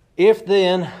 If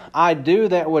then I do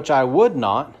that which I would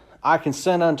not, I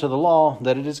consent unto the law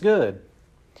that it is good.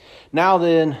 Now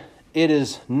then, it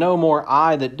is no more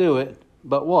I that do it,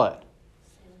 but what?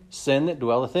 Sin that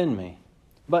dwelleth in me.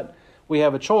 But we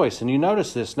have a choice, and you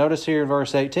notice this. Notice here in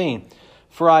verse 18.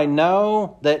 For I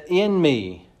know that in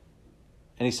me,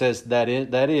 and he says that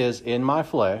is in my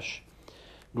flesh,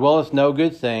 dwelleth no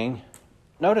good thing.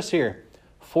 Notice here,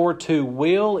 for to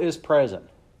will is present.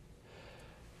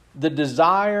 The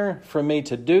desire for me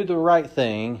to do the right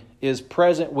thing is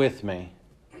present with me.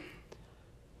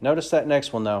 Notice that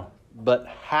next one though. But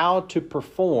how to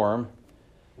perform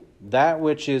that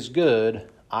which is good,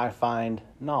 I find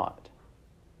not.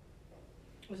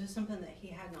 Was this something that he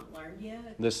had not learned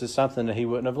yet? This is something that he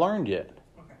wouldn't have learned yet.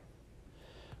 Okay.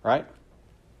 Right?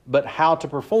 But how to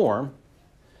perform,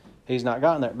 he's not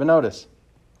gotten there. But notice,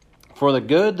 for the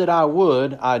good that I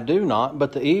would, I do not,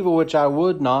 but the evil which I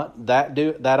would not,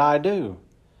 that I do.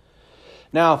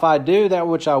 Now, if I do that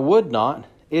which I would not,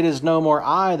 it is no more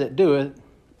I that do it,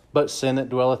 but sin that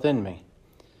dwelleth in me.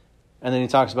 And then he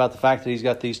talks about the fact that he's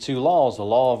got these two laws, the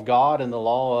law of God and the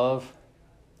law of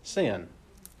sin.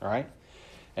 Right?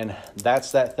 And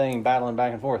that's that thing battling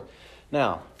back and forth.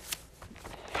 Now,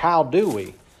 how do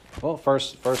we? Well,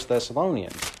 First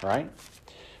Thessalonians, right?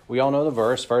 We all know the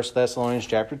verse, 1 Thessalonians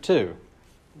chapter 2,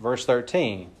 verse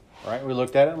 13, right? We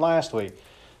looked at it last week.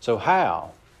 So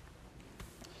how?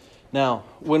 Now,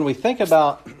 when we think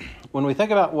about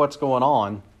what's going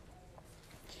on,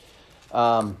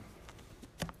 1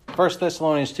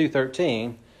 Thessalonians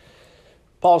 2:13,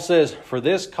 Paul says, "For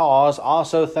this cause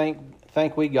also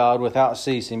thank we God without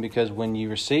ceasing, because when ye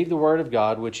received the word of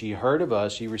God, which ye heard of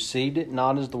us, ye received it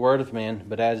not as the word of men,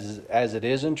 but as it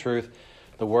is in truth,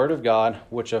 the word of God,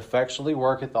 which effectually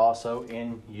worketh also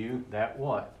in you that"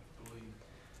 what?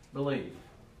 Believe.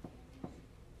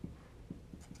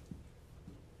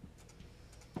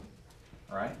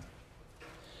 Right?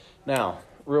 Now,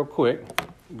 real quick,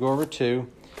 go over to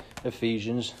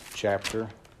Ephesians chapter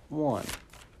 1.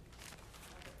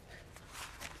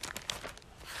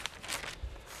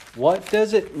 What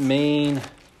does it mean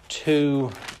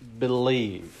to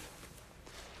believe?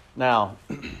 Now,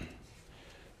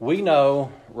 we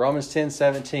know Romans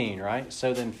 10:17, right?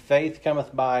 So then faith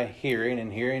cometh by hearing,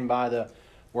 and hearing by the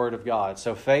word of God.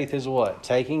 So faith is what?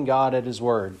 Taking God at His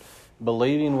word.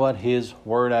 Believing what His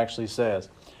word actually says.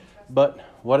 But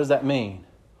what does that mean?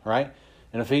 Right?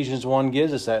 And Ephesians 1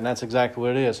 gives us that, and that's exactly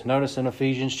what it is. Notice in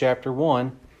Ephesians chapter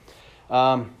 1,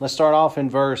 let's start off in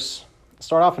verse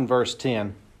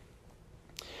 10.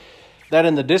 That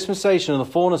in the dispensation of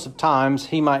the fullness of times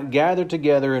He might gather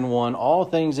together in one all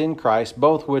things in Christ,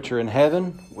 both which are in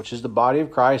heaven, which is the body of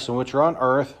Christ, and which are on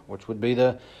earth, which would be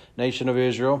the nation of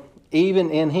Israel, even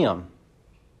in Him,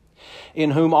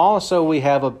 in whom also we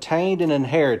have obtained an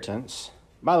inheritance.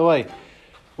 By the way,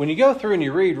 when you go through and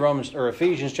you read Romans or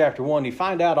Ephesians chapter 1, you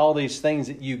find out all these things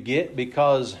that you get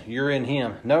because you're in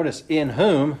Him. Notice, in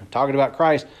whom, talking about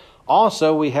Christ,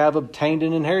 also we have obtained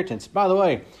an inheritance. By the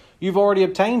way, you've already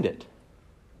obtained it.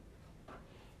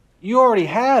 You already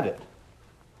have it.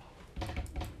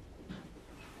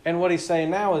 And what he's saying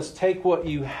now is take what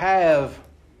you have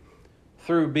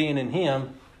through being in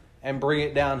Him and bring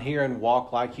it down here and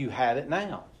walk like you have it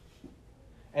now.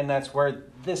 And that's where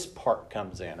this part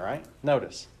comes in, right?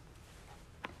 Notice.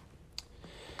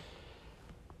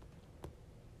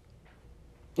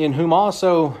 In whom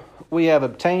also we have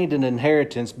obtained an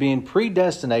inheritance, being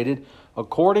predestinated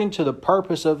according to the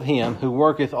purpose of Him who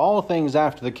worketh all things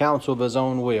after the counsel of His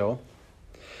own will,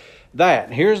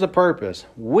 that, here's the purpose,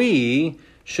 we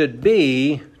should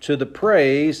be to the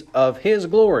praise of His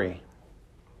glory.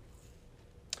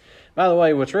 By the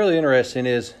way, what's really interesting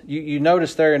is you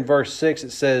notice there in verse 6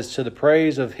 it says to the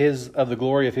praise of the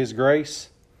glory of His grace.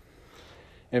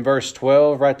 In verse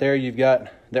 12 right there you've got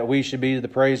that we should be to the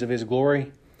praise of His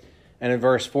glory. And in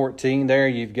verse 14 there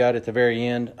you've got at the very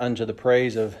end unto the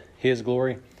praise of His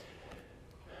glory.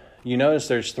 You notice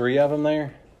there's 3 of them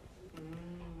there?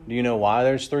 Do you know why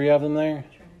there's 3 of them there?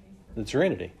 The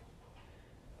Trinity.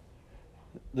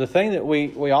 The thing that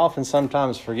we often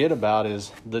sometimes forget about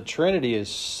is the Trinity is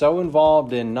so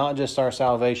involved in not just our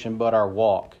salvation, but our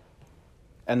walk.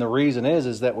 And the reason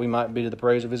is that we might be to the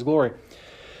praise of His glory.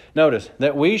 Notice,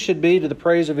 that we should be to the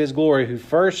praise of His glory who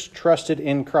first trusted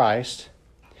in Christ.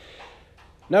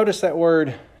 Notice that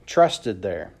word trusted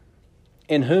there.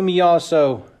 In whom ye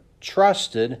also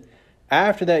trusted,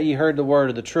 after that ye heard the word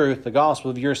of the truth, the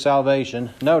gospel of your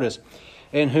salvation. Notice,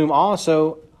 in whom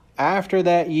also after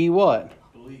that ye what?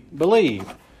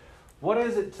 Believe. What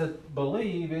is it to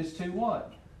believe is to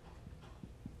what?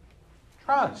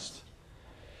 Trust.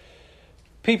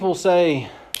 People say,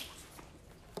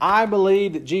 I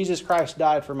believe that Jesus Christ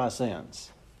died for my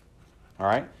sins. All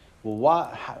right? Well,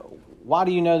 why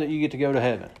do you know that you get to go to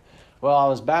heaven? Well, I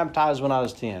was baptized when I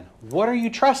was 10. What are you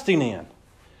trusting in?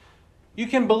 You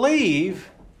can believe,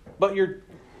 but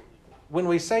when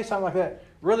we say something like that,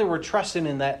 really we're trusting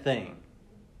in that thing.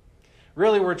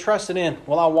 Really we're trusting in,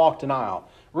 well, I walked an aisle.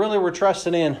 Really we're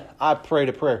trusting in, I prayed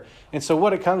a prayer. And so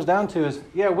what it comes down to is,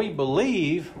 yeah, we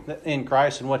believe in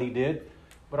Christ and what He did,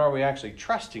 but are we actually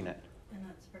trusting it? And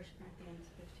that's 1 Corinthians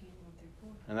 15, 1 through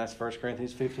 4. And that's 1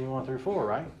 Corinthians 15, 1 through 4,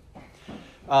 right?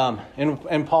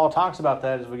 And Paul talks about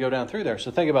that as we go down through there.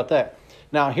 So think about that.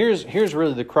 Now, here's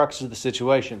really the crux of the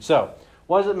situation. So,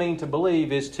 what does it mean to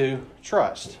believe is to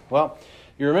trust? Well,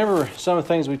 you remember some of the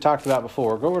things we talked about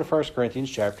before. Go over to 1 Corinthians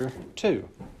chapter 2.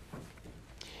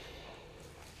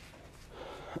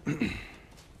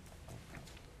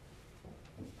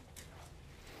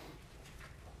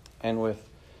 And with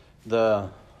the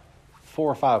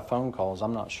 4 or 5 phone calls,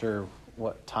 I'm not sure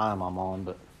what time I'm on,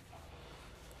 but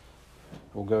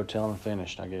we'll go till I'm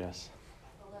finished, I guess.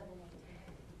 11.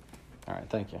 All right,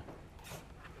 thank you.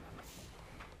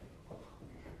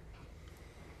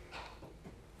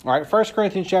 All right, 1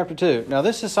 Corinthians chapter 2. Now,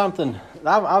 this is something,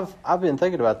 I've been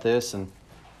thinking about this, and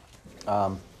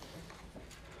I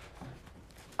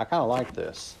kind of like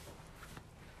this.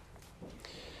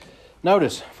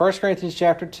 Notice, 1 Corinthians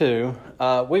chapter 2,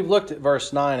 we've looked at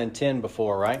verse 9 and 10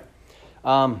 before, right?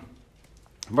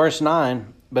 Verse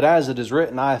 9, but as it is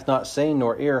written, eye hath not seen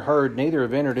nor ear heard, neither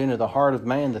have entered into the heart of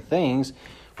man the things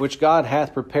which God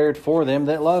hath prepared for them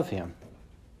that love Him.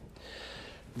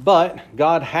 But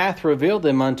God hath revealed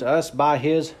them unto us by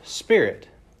His Spirit.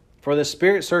 For the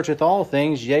Spirit searcheth all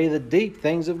things, yea, the deep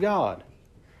things of God.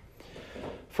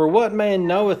 For what man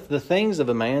knoweth the things of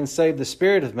a man, save the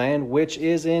Spirit of man which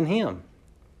is in him?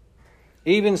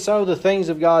 Even so the things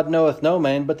of God knoweth no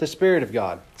man, but the Spirit of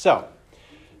God. So,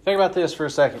 think about this for a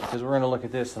second, because we're going to look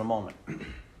at this in a moment.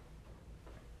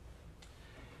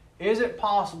 Is it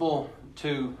possible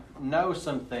to know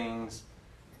some things,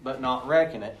 but not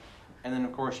reckon it? And then,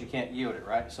 of course, you can't yield it,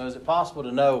 right? So is it possible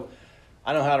to know,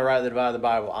 I know how to write the divide of the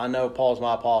Bible. I know Paul's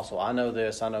my apostle. I know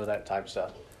this. I know that type of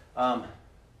stuff.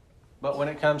 But when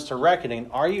it comes to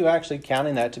reckoning, are you actually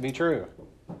counting that to be true?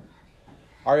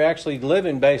 Are you actually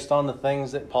living based on the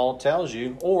things that Paul tells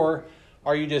you? Or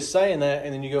are you just saying that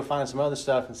and then you go find some other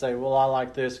stuff and say, well, I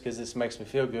like this because this makes me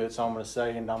feel good, so I'm going to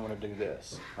say and I'm going to do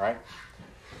this, right?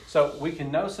 So we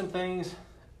can know some things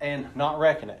and not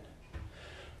reckon it.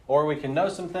 Or we can know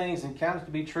some things and count it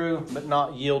to be true, but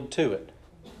not yield to it.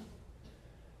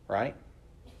 Right?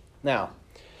 Now,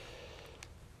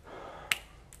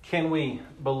 can we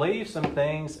believe some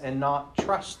things and not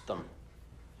trust them?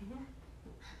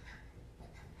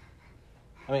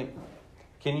 I mean,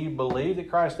 can you believe that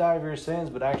Christ died for your sins,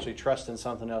 but actually trust in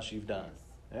something else you've done?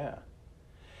 Yeah.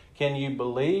 Can you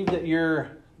believe that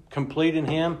you're complete in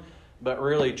Him, but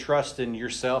really trust in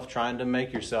yourself, trying to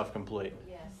make yourself complete?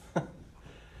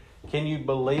 Can you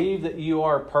believe that you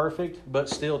are perfect, but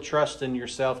still trust in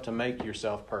yourself to make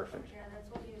yourself perfect? Yeah, that's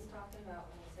what he was talking about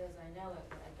when he says, I know it,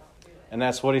 but I don't do it. And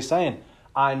that's what he's saying.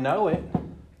 I know it,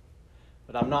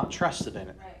 but I'm not trusted in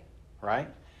it. Right. Right?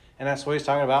 And that's what he's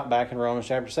talking about back in Romans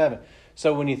chapter 7.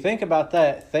 So when you think about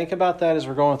that as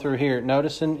we're going through here.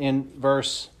 Notice in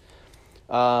verse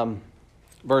 12.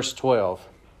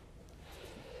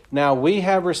 Now we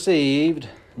have received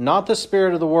not the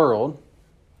spirit of the world,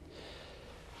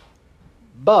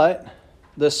 but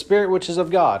the Spirit which is of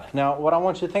God. Now, what I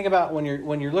want you to think about when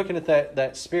you're looking at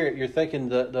that Spirit, you're thinking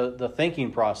the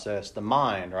thinking process, the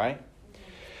mind, right?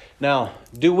 Now,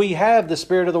 do we have the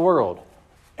spirit of the world?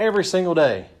 Every single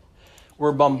day.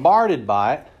 We're bombarded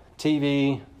by it.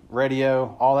 TV,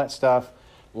 radio, all that stuff.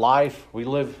 Life, we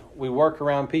work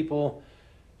around people.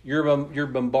 You're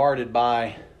bombarded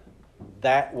by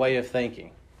that way of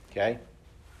thinking. Okay?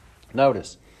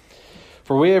 Notice.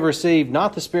 For we have received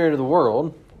not the spirit of the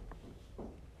world,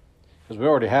 because we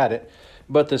already had it,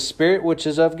 but the Spirit which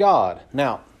is of God.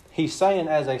 Now, he's saying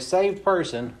as a saved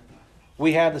person,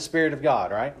 we have the Spirit of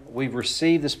God, right? We've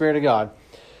received the Spirit of God.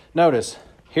 Notice,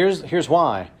 here's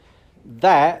why.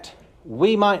 That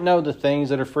we might know the things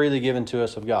that are freely given to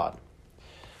us of God.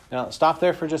 Now, stop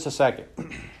there for just a second.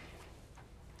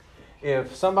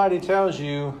 If somebody tells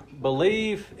you,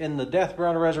 believe in the death,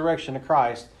 burial, and resurrection of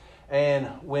Christ, and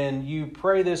when you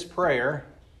pray this prayer,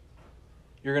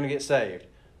 you're going to get saved.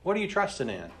 What are you trusting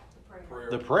in?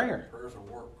 The prayer. Prayers of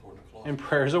work according to Colossians. And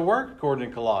prayers of work according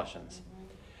to Colossians.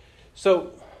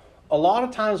 So, a lot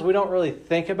of times we don't really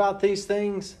think about these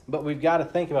things, but we've got to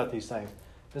think about these things.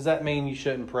 Does that mean you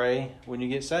shouldn't pray when you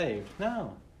get saved?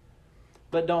 No.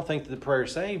 But don't think that the prayer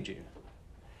saved you.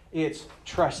 It's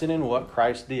trusting in what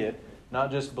Christ did.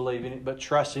 Not just believing it, but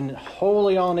trusting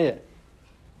wholly on it.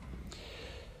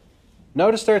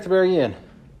 Notice there at the very end.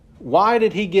 Why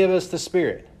did He give us the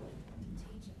Spirit?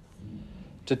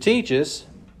 To teach us.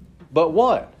 But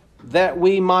what? That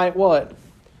we might what?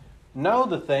 Know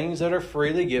the things that are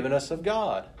freely given us of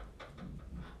God.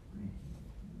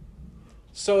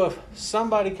 So if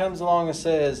somebody comes along and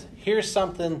says, here's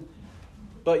something,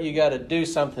 but you got to do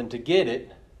something to get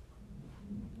it,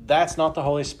 that's not the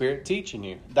Holy Spirit teaching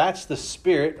you. That's the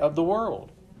spirit of the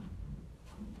world.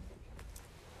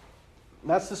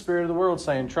 That's the spirit of the world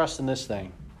saying, trust in this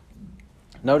thing.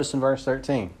 Notice in verse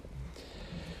 13.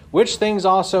 Which things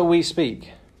also we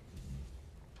speak,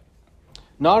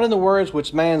 not in the words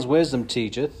which man's wisdom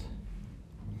teacheth.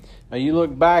 Now you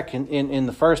look back in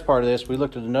the first part of this, we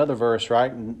looked at another verse,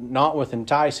 right? Not with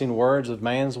enticing words of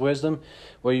man's wisdom.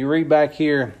 Well, you read back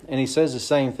here, and he says the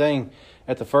same thing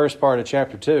at the first part of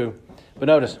chapter 2. But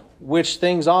notice, which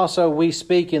things also we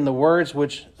speak in the words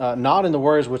which, not in the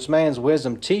words which man's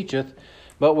wisdom teacheth,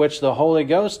 but which the Holy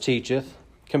Ghost teacheth,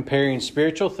 comparing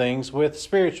spiritual things with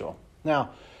spiritual. Now,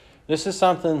 this is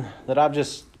something that I've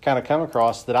just kind of come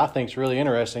across that I think is really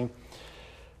interesting.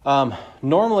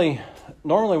 Normally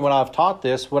when I've taught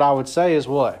this, what I would say is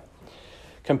what?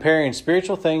 Comparing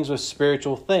spiritual things with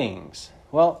spiritual things.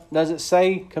 Well, does it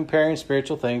say comparing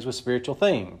spiritual things with spiritual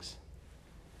things?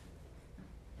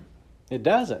 It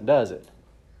doesn't, does it?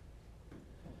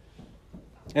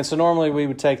 And so normally we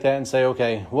would take that and say,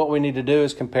 okay, what we need to do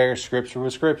is compare Scripture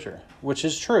with Scripture, which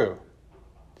is true.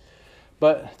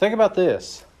 But think about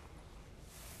this.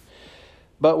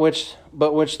 But which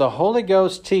the Holy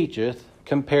Ghost teacheth,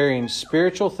 comparing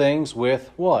spiritual things with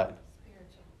what?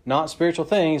 Spiritual. Not spiritual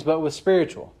things, but with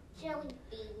spiritual.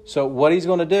 So what he's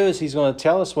going to do is he's going to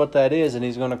tell us what that is, and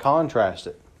he's going to contrast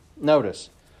it.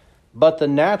 Notice, but the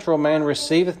natural man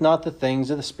receiveth not the things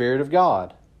of the Spirit of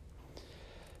God.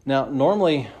 Now,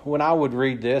 normally when I would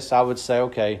read this, I would say,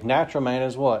 okay, natural man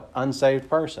is what? Unsaved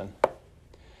person.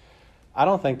 I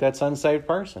don't think that's unsaved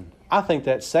person. I think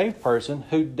that's saved person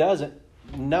who doesn't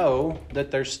know that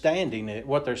they're standing it,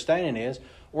 what they're standing is,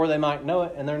 or they might know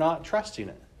it and they're not trusting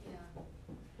it. Yeah.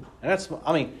 And that's,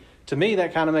 I mean, to me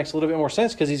that kind of makes a little bit more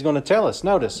sense because he's going to tell us.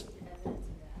 Notice.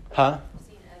 Huh? I've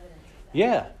seen evidence of that.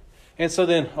 Yeah. And so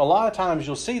then a lot of times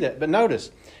you'll see that. But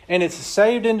notice, and it's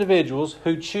saved individuals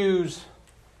who choose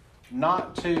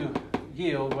not to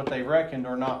yield what they reckoned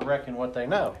or not reckon what they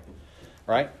know.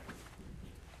 Right?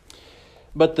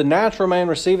 But the natural man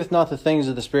receiveth not the things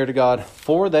of the Spirit of God,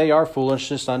 for they are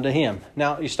foolishness unto him.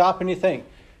 Now, you stop and you think,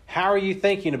 how are you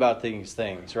thinking about these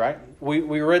things, right?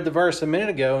 We read the verse a minute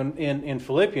ago in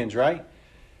Philippians, right?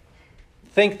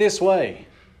 Think this way.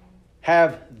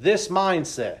 Have this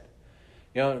mindset.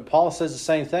 You know, Paul says the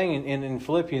same thing in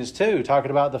Philippians 2,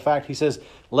 talking about the fact, he says,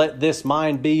 let this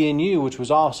mind be in you, which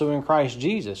was also in Christ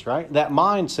Jesus, right? That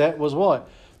mindset was what?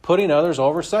 Putting others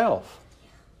over self.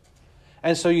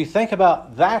 And so you think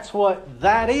about that's what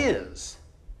that is.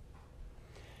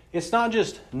 It's not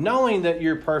just knowing that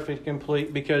you're perfect,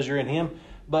 complete because you're in Him,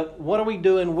 but what are we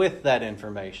doing with that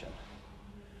information?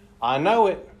 I know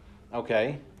it,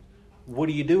 Okay, what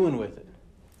are you doing with it?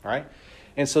 All right?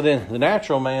 And so then the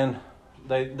natural man,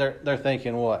 they're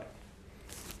thinking what?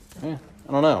 I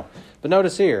don't know. But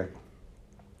notice here.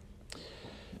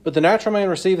 But the natural man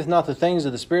receiveth not the things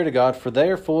of the Spirit of God, for they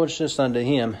are foolishness unto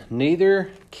him,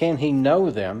 neither can he know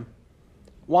them.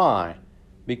 Why?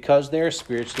 Because they are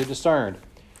spiritually discerned.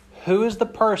 Who is the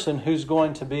person who's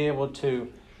going to be able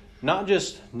to not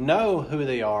just know who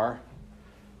they are,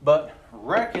 but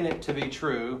reckon it to be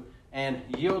true and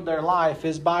yield their life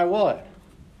is by what?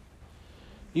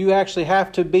 You actually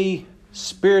have to be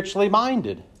spiritually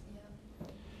minded.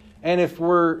 And if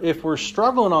we're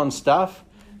struggling on stuff,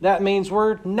 that means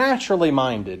we're naturally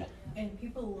minded. And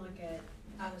people look at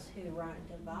us who write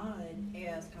divide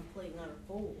as complete and utter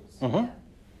fools. Mm-hmm.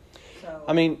 So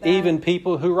I mean, even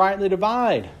people who rightly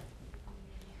divide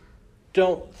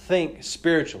don't think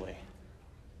spiritually.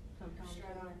 sometimes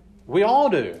We all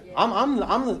do. I'm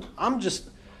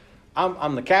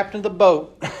the captain of the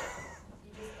boat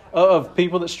of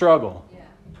people that struggle. Yeah.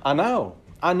 I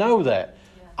know that.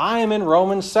 I am in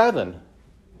Romans 7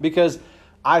 because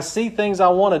I see things I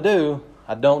want to do,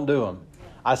 I don't do them.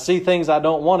 I see things I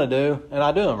don't want to do, and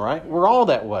I do them, right? We're all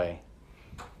that way.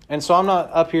 And so I'm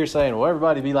not up here saying, well,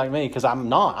 everybody be like me, because I'm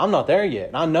not. I'm not there yet,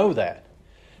 and I know that.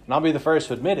 And I'll be the first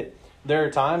to admit it. There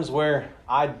are times where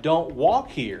I don't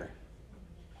walk here.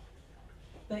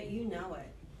 But you know it.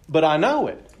 But I know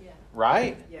it, Yeah.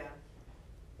 right? Yeah.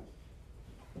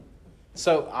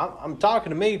 So I'm talking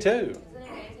to me too. Isn't it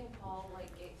amazing, Paul?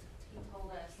 He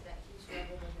told us that he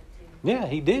struggled with it too. Yeah,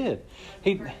 he did.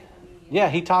 He wasn't perfect when Yeah,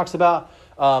 he talks about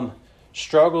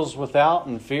struggles without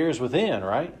and fears within,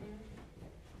 right?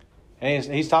 And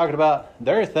he's talking about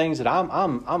there are things that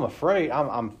I'm afraid,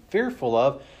 I'm fearful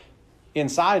of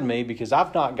inside me because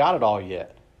I've not got it all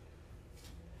yet.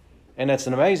 And that's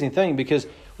an amazing thing because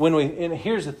and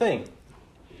here's the thing.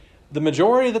 The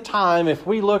majority of the time, if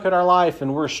we look at our life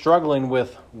and we're struggling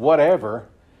with whatever,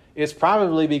 it's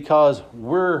probably because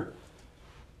we're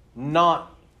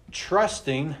not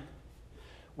trusting.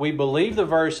 We believe the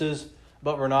verses,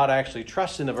 but we're not actually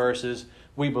trusting the verses.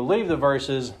 We believe the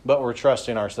verses, but we're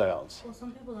trusting ourselves. Well,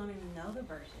 some people don't even know the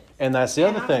verses. And that's the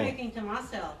other I'm thing. speaking to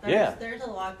myself. Yeah. There's a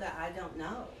lot that I don't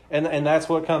know. And that's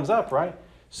what comes up, right?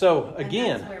 So,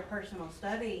 again, And that's where personal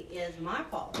study is my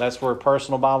fault. that's where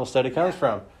personal Bible study comes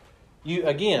from.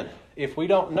 Again, if we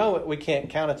don't know it, we can't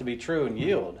count it to be true and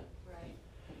yield. Right.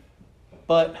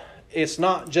 But it's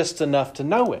not just enough to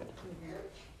know it.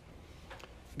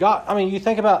 God, I mean, you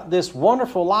think about this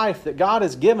wonderful life that God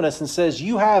has given us and says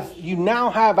you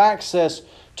now have access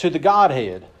to the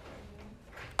Godhead.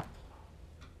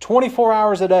 24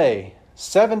 hours a day,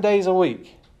 7 days a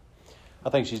week.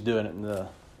 I think she's doing it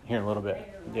here in a little bit.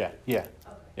 Yeah.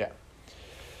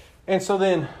 And so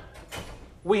then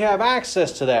we have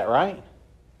access to that, right?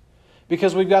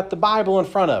 Because we've got the Bible in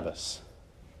front of us.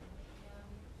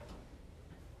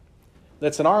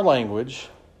 That's in our language.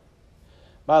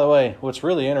 By the way, what's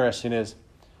really interesting is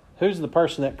who's the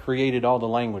person that created all the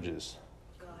languages?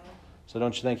 God. So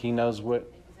don't you think he knows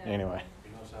what? Exactly. Anyway,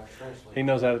 He knows how to translate. he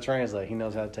knows how to translate. He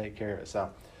knows how to take care of it. So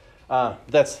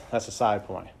that's a side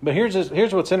point. But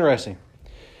here's what's interesting.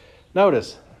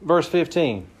 Notice verse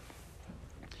 15.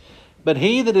 But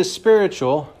he that is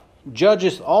spiritual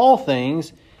judgeth all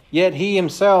things, yet he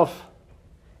himself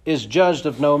is judged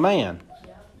of no man.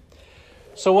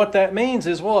 So what that means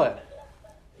is what?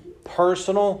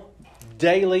 Personal,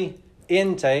 daily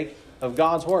intake of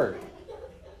God's Word.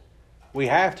 We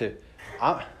have to.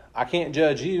 I can't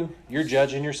judge you. You're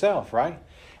judging yourself, right?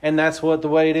 And that's the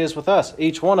way it is with us,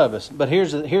 each one of us. But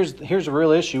here's a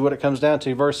real issue, what it comes down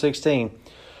to, verse 16.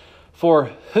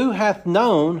 For who hath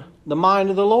known the mind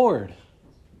of the Lord,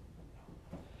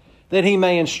 that he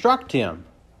may instruct him?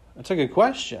 That's a good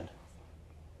question.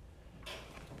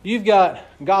 You've got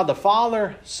God the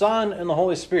Father, Son, and the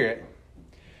Holy Spirit.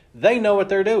 They know what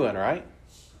they're doing, right?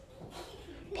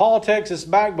 Paul takes us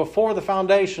back before the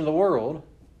foundation of the world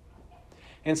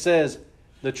and says,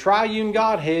 the triune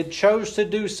Godhead chose to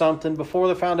do something before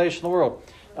the foundation of the world.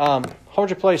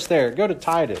 Hold your place there. Go to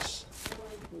Titus.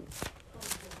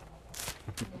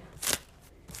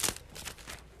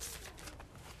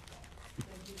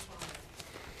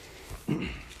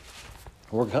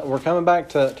 We're coming back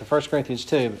to 1 Corinthians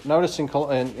 2. Notice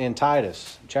in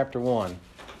Titus chapter 1.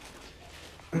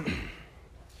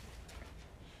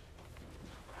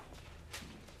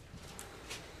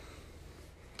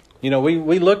 You know,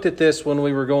 we looked at this when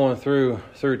we were going through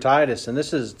Titus, and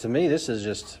this is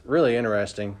just really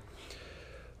interesting.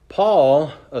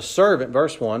 Paul, a servant,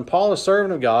 verse 1, Paul, a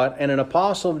servant of God and an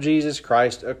apostle of Jesus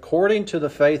Christ, according to the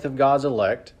faith of God's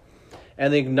elect,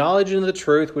 and the acknowledging of the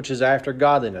truth which is after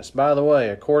godliness. By the way,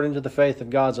 according to the faith of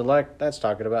God's elect, that's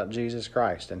talking about Jesus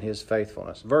Christ and His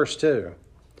faithfulness. Verse 2.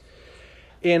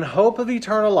 In hope of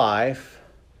eternal life,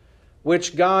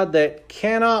 which God that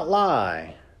cannot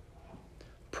lie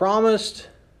promised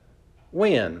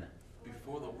when?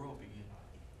 Before the world began.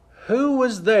 Who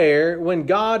was there when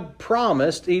God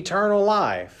promised eternal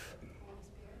life?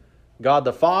 God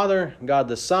the Father, God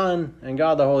the Son, and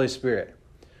God the Holy Spirit.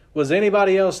 Was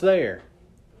anybody else there?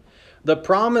 The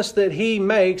promise that He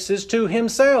makes is to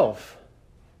Himself.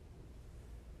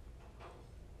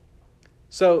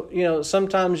 So,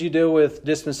 sometimes you deal with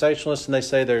dispensationalists and they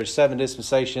say there's 7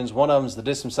 dispensations. One of them is the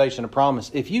dispensation of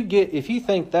promise. If you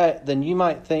think that, then you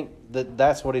might think that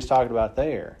that's what he's talking about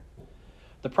there.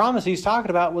 The promise he's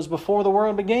talking about was before the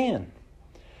world began.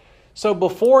 So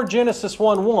before Genesis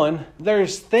 1:1,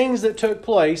 there's things that took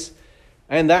place,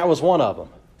 and that was one of them.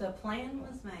 The plan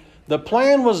was made. The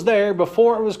plan was there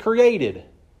before it was created.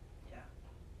 Yeah.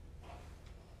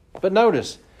 But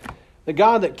notice, the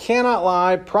God that cannot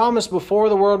lie promised before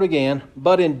the world began,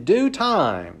 but in due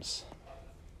times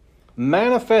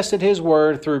manifested His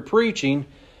word through preaching,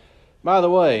 by the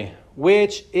way,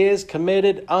 which is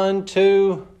committed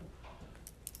unto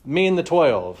me and the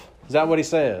 12. Is that what he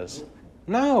says?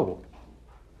 No.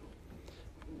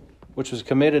 Which was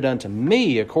committed unto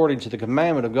me according to the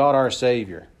commandment of God our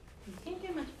Savior. You can't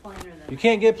get much plainer than You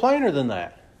can't get plainer than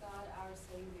that. God our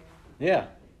Savior. Yeah.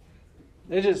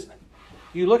 It just,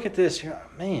 you look at this, you're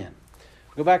like, man.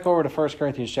 Go back over to 1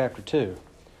 Corinthians chapter 2.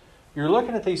 You're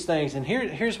looking at these things, and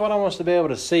here's what I want us to be able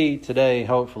to see today,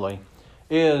 hopefully,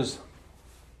 is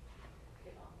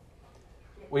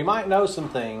we might know some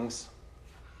things.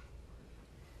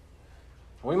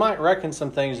 We might reckon some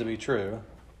things to be true,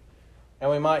 and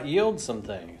we might yield some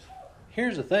things.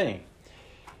 Here's the thing.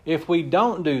 If we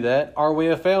don't do that, are we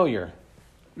a failure?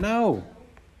 No.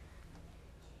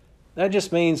 That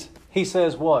just means, he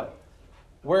says what?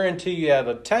 Whereunto you have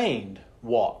obtained,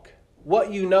 walk.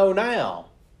 What you know now,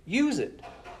 use it.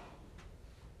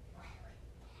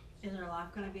 Is our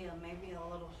life going to be maybe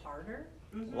a little harder?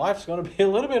 Mm-hmm. Life's going to be a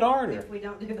little bit harder. If we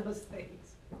don't do those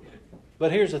things.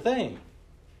 But here's the thing.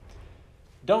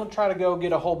 Don't try to go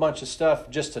get a whole bunch of stuff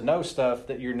just to know stuff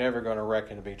that you're never going to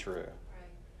reckon to be true. Right.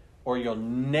 Or you'll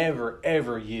never,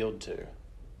 ever yield to.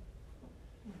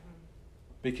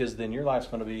 Because then your life's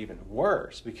going to be even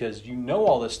worse. Because you know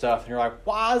all this stuff and you're like,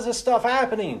 why is this stuff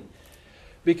happening?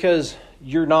 Because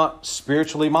you're not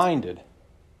spiritually minded.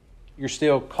 You're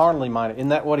still carnally minded. Isn't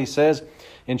that what he says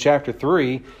in chapter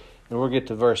 3? And we'll get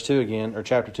to verse 2 again, or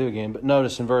chapter 2 again. But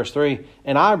notice in verse 3,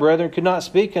 and I, brethren, could not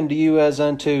speak unto you as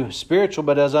unto spiritual,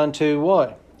 but as unto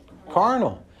what?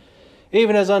 Carnal.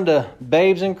 Even as unto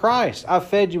babes in Christ. I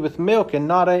fed you with milk and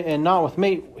not with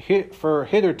meat, for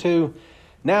hitherto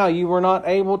now you were not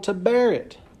able to bear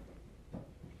it.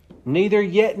 Neither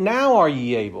yet now are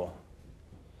ye able.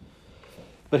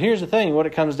 But here's the thing, what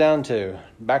it comes down to.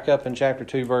 Back up in chapter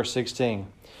 2, verse 16.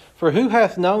 For who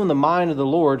hath known the mind of the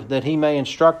Lord that he may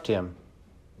instruct him?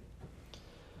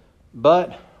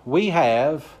 But we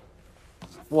have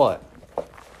what?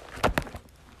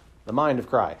 The mind of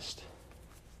Christ.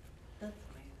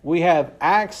 We have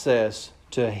access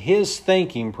to His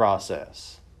thinking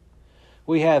process.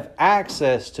 We have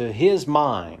access to His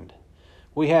mind.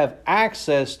 We have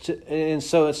access to, and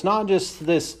so it's not just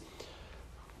this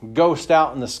ghost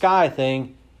out in the sky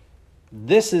thing.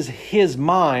 This is His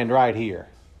mind right here.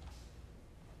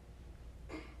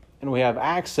 And we have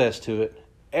access to it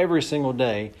every single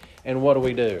day. And what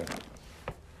do?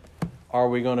 Are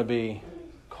we going to be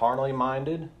carnally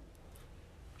minded,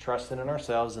 trusting in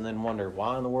ourselves, and then wonder,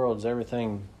 why in the world is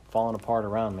everything falling apart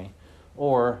around me?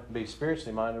 Or be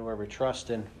spiritually minded, where we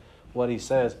trust in what He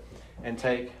says and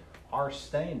take our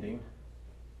standing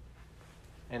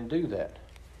and do that.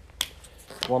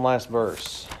 One last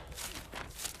verse.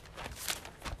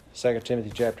 2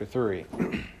 Timothy chapter 3.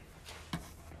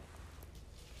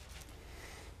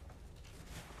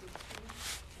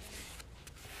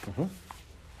 Mm-hmm.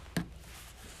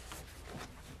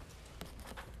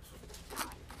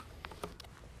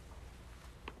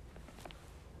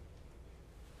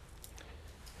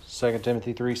 Second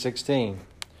Timothy 3:16.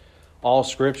 All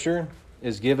Scripture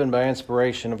is given by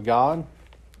inspiration of God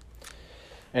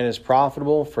and is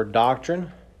profitable for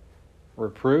doctrine,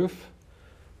 reproof,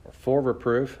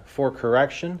 for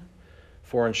correction,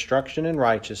 for instruction in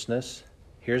righteousness.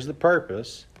 Here's the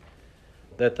purpose,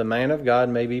 that the man of God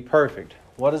may be perfect.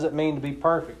 What does it mean to be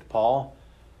perfect, Paul?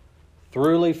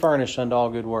 Thoroughly furnished unto all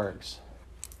good works.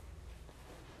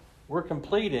 We're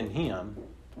complete in Him,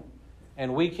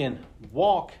 and we can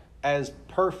walk as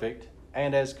perfect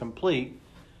and as complete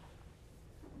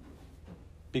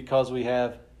Because we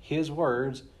have His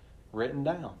words written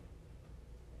down.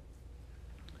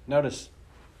 Notice,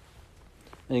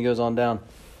 and he goes on down,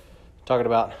 talking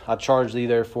about, I charge thee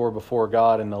therefore before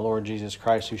God and the Lord Jesus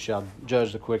Christ, who shall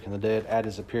judge the quick and the dead at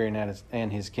His appearing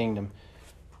and His kingdom.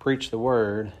 Preach the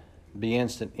word, be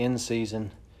instant in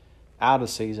season, out of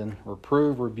season,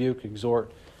 reprove, rebuke,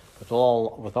 exhort with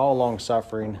all long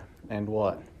suffering and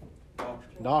what?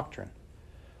 Doctrine.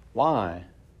 Why?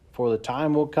 For the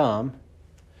time will come.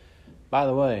 By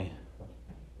the way,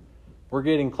 we're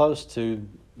getting close to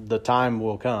the time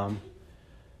will come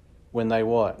when they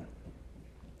what?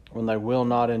 When they will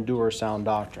not endure sound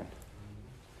doctrine.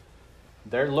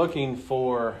 They're looking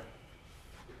for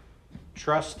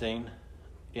trusting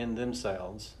in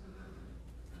themselves.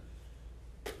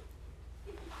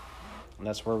 And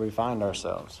that's where we find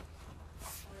ourselves.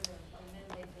 And then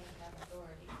they think have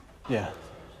authority. Yeah.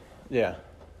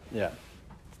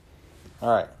 All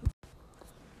right.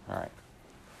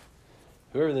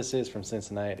 Whoever this is from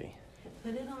Cincinnati.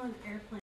 Put it on airplane